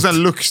deodorant. Han tog sig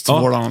en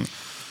luxtvård.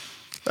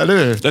 Eller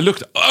hur? Det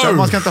luktar...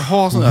 Man ska inte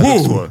ha sån här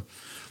luxtvård.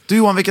 Du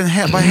Johan,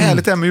 vad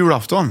härligt det är med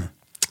julafton.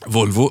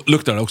 Volvo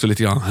luktar det också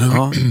lite grann.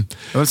 Ja.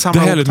 Det är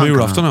härligt med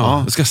julafton.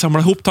 Ja. Jag ska samla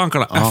ihop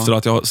tankarna efter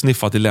att jag har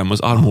sniffat i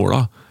Lemmys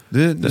armhåla.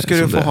 Du ska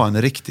ju få ha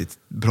en riktigt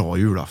bra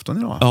julafton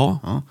idag.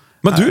 Ja.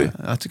 Men du...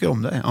 Jag tycker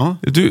om det. Ja.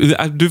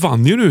 Du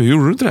vann ju nu,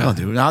 gjorde du inte det?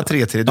 Ja,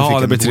 3-3. Ja,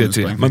 det blir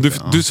 3-3. Men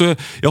du så,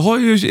 jag har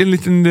ju en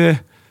liten...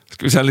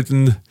 Ska vi säga en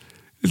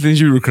liten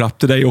julklapp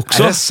till dig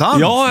också. Är det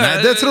sant? Ja,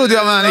 nej, det trodde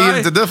jag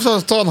inte. Det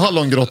får ta en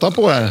hallongrotta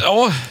på här.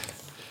 Ja.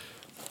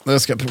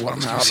 Jag ska prova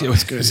de här.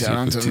 Ska vi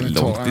se. Till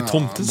långt i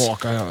tomtens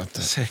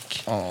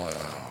säck.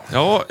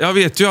 Ja, jag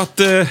vet ju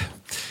att...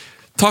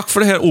 tack för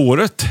det här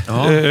året.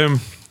 Ja.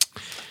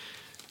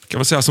 Kan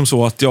man säga som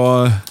så att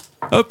jag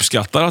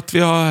uppskattar att vi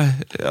har...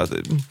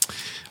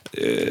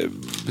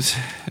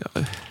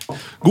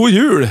 God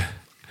jul!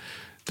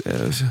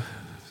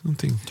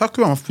 någonting. Tack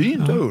vad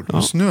fint det har gjort.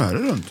 Ja. Snöre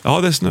runt. Ja,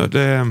 det är snö.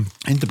 Det är...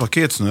 Inte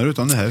paketsnöre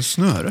utan det här är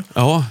snöre.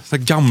 Ja, så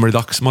här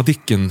gammeldags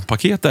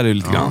Madicken-paket är det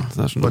lite grann.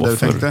 Vad det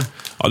tänkte?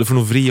 Ja, du får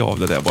nog vrida av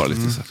det där bara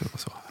lite.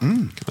 Så.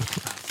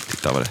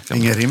 Titta vad det.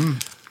 Ingen rim?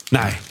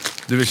 Nej.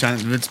 Du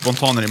vill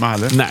spontanrimma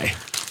heller? Nej.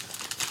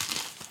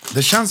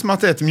 Det känns som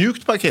att det är ett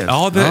mjukt paket.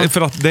 Ja,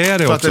 för att det är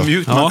det för också. För att det är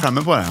mjukt, man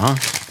klämmer på det.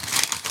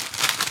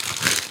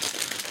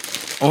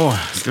 Ja.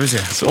 Ska vi se.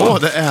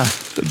 Det är...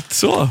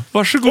 Så,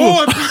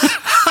 varsågod.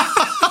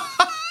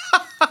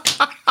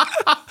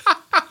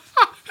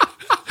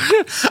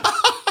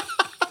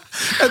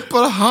 Ett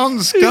par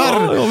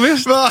handskar. Ja,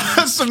 visst.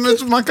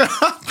 Som man kan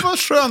ha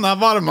sköna,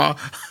 varma.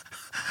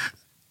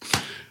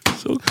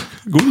 Så,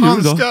 god jul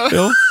handskar. Då.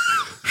 Ja,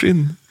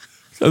 skinn.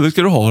 Ja, det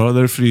ska du ha då,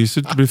 när det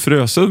fryser. Du blir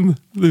frösen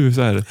nu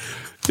så här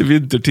i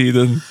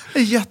vintertiden.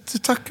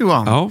 Jättetack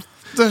Johan. Ja.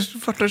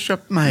 Därför har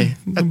köpt mig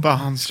ett par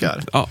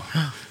handskar. Ja.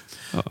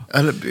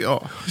 Eller,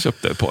 ja. Jag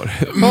köpte ett par.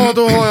 Ja,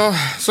 då har jag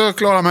så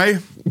klarat mig.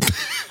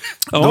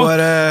 Ja. Då är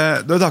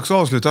det dags att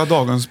avsluta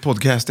dagens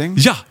podcasting.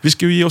 Ja, vi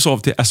ska ju ge oss av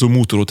till SO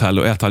Motorhotell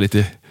och äta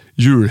lite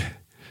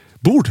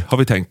julbord, har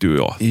vi tänkt du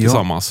och jag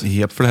tillsammans.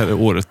 För det här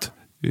året.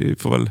 Vi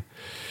får väl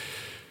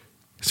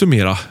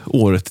summera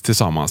året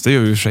tillsammans. Det gör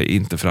vi i och för sig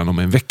inte förrän om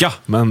en vecka.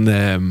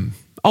 Men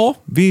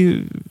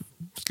vi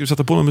ska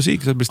sätta på någon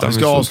musik. Så det blir vi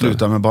ska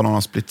avsluta med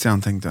Banana Splits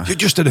igen, tänkte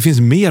jag. Just det finns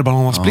mer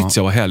Banana Splits.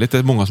 Ja, vad härligt. Det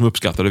är många som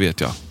uppskattar det,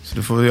 vet jag. Så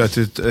du får göra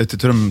till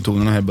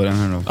trumtonerna här i början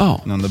här då.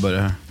 Ja. Innan det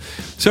börjar här.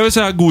 Så jag vill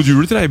säga god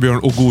jul till dig, Björn,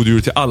 och god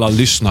jul till alla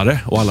lyssnare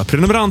och alla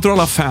prenumeranter och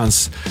alla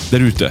fans där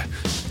ute.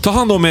 Ta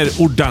hand om er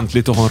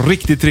ordentligt och ha en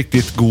riktigt,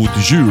 riktigt god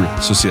jul,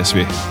 så ses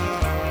vi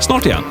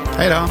snart igen.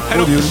 Hej då.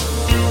 God jul.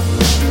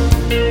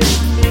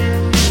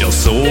 Jag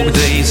såg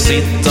dig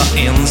sitta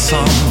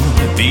ensam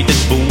vid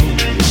ett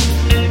bord.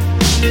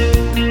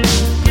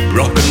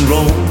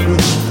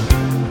 Rock'n'roll.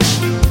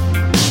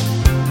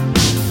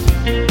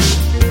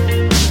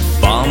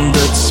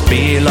 Bandet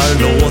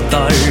spelar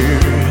låtar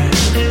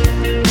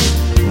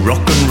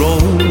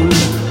rock'n'roll.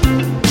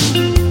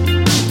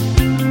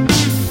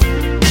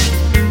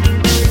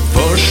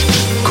 Först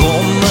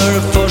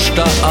kommer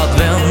första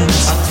advent,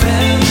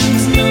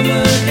 advent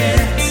nummer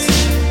 1.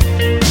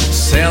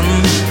 Sen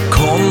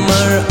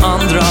kommer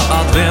andra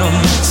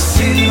advent,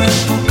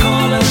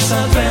 silverpokalens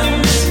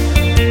advent.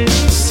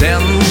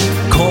 Sen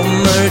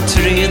kommer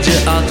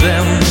tredje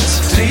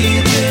advent,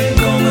 tredje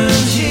gången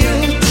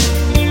gilt.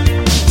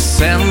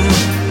 Sen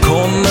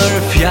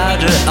kommer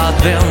fjärde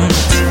advent.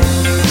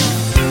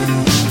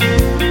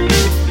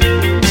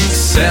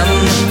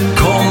 Sen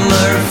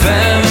kommer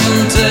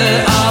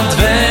femte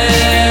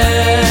advent.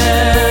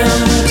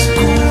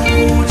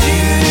 God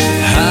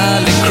jul,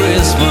 härlig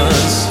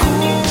Christmas.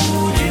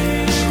 God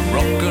jul,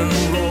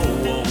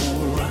 rock'n'roll,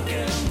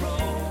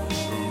 rock'n'roll,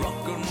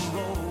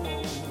 rock'n'roll.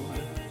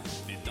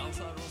 Vi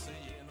dansar oss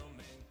igenom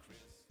en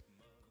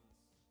Christmas.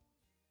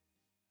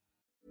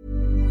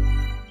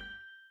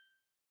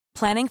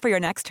 Planning for your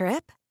next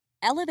trip?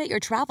 Elevate your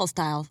travel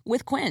style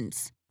with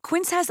Quince.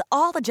 Quince has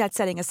all the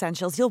jet-setting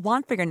essentials you'll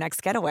want for your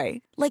next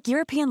getaway, like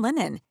European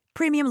linen,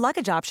 premium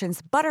luggage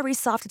options, buttery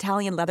soft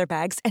Italian leather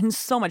bags, and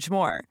so much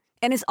more.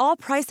 And is all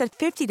priced at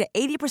 50 to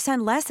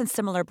 80% less than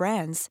similar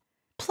brands.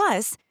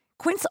 Plus,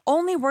 Quince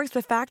only works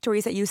with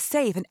factories that use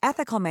safe and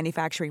ethical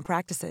manufacturing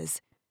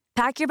practices.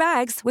 Pack your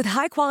bags with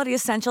high-quality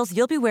essentials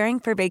you'll be wearing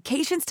for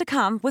vacations to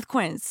come with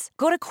Quince.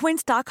 Go to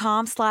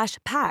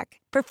quince.com/pack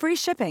for free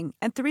shipping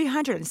and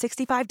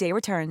 365-day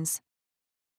returns.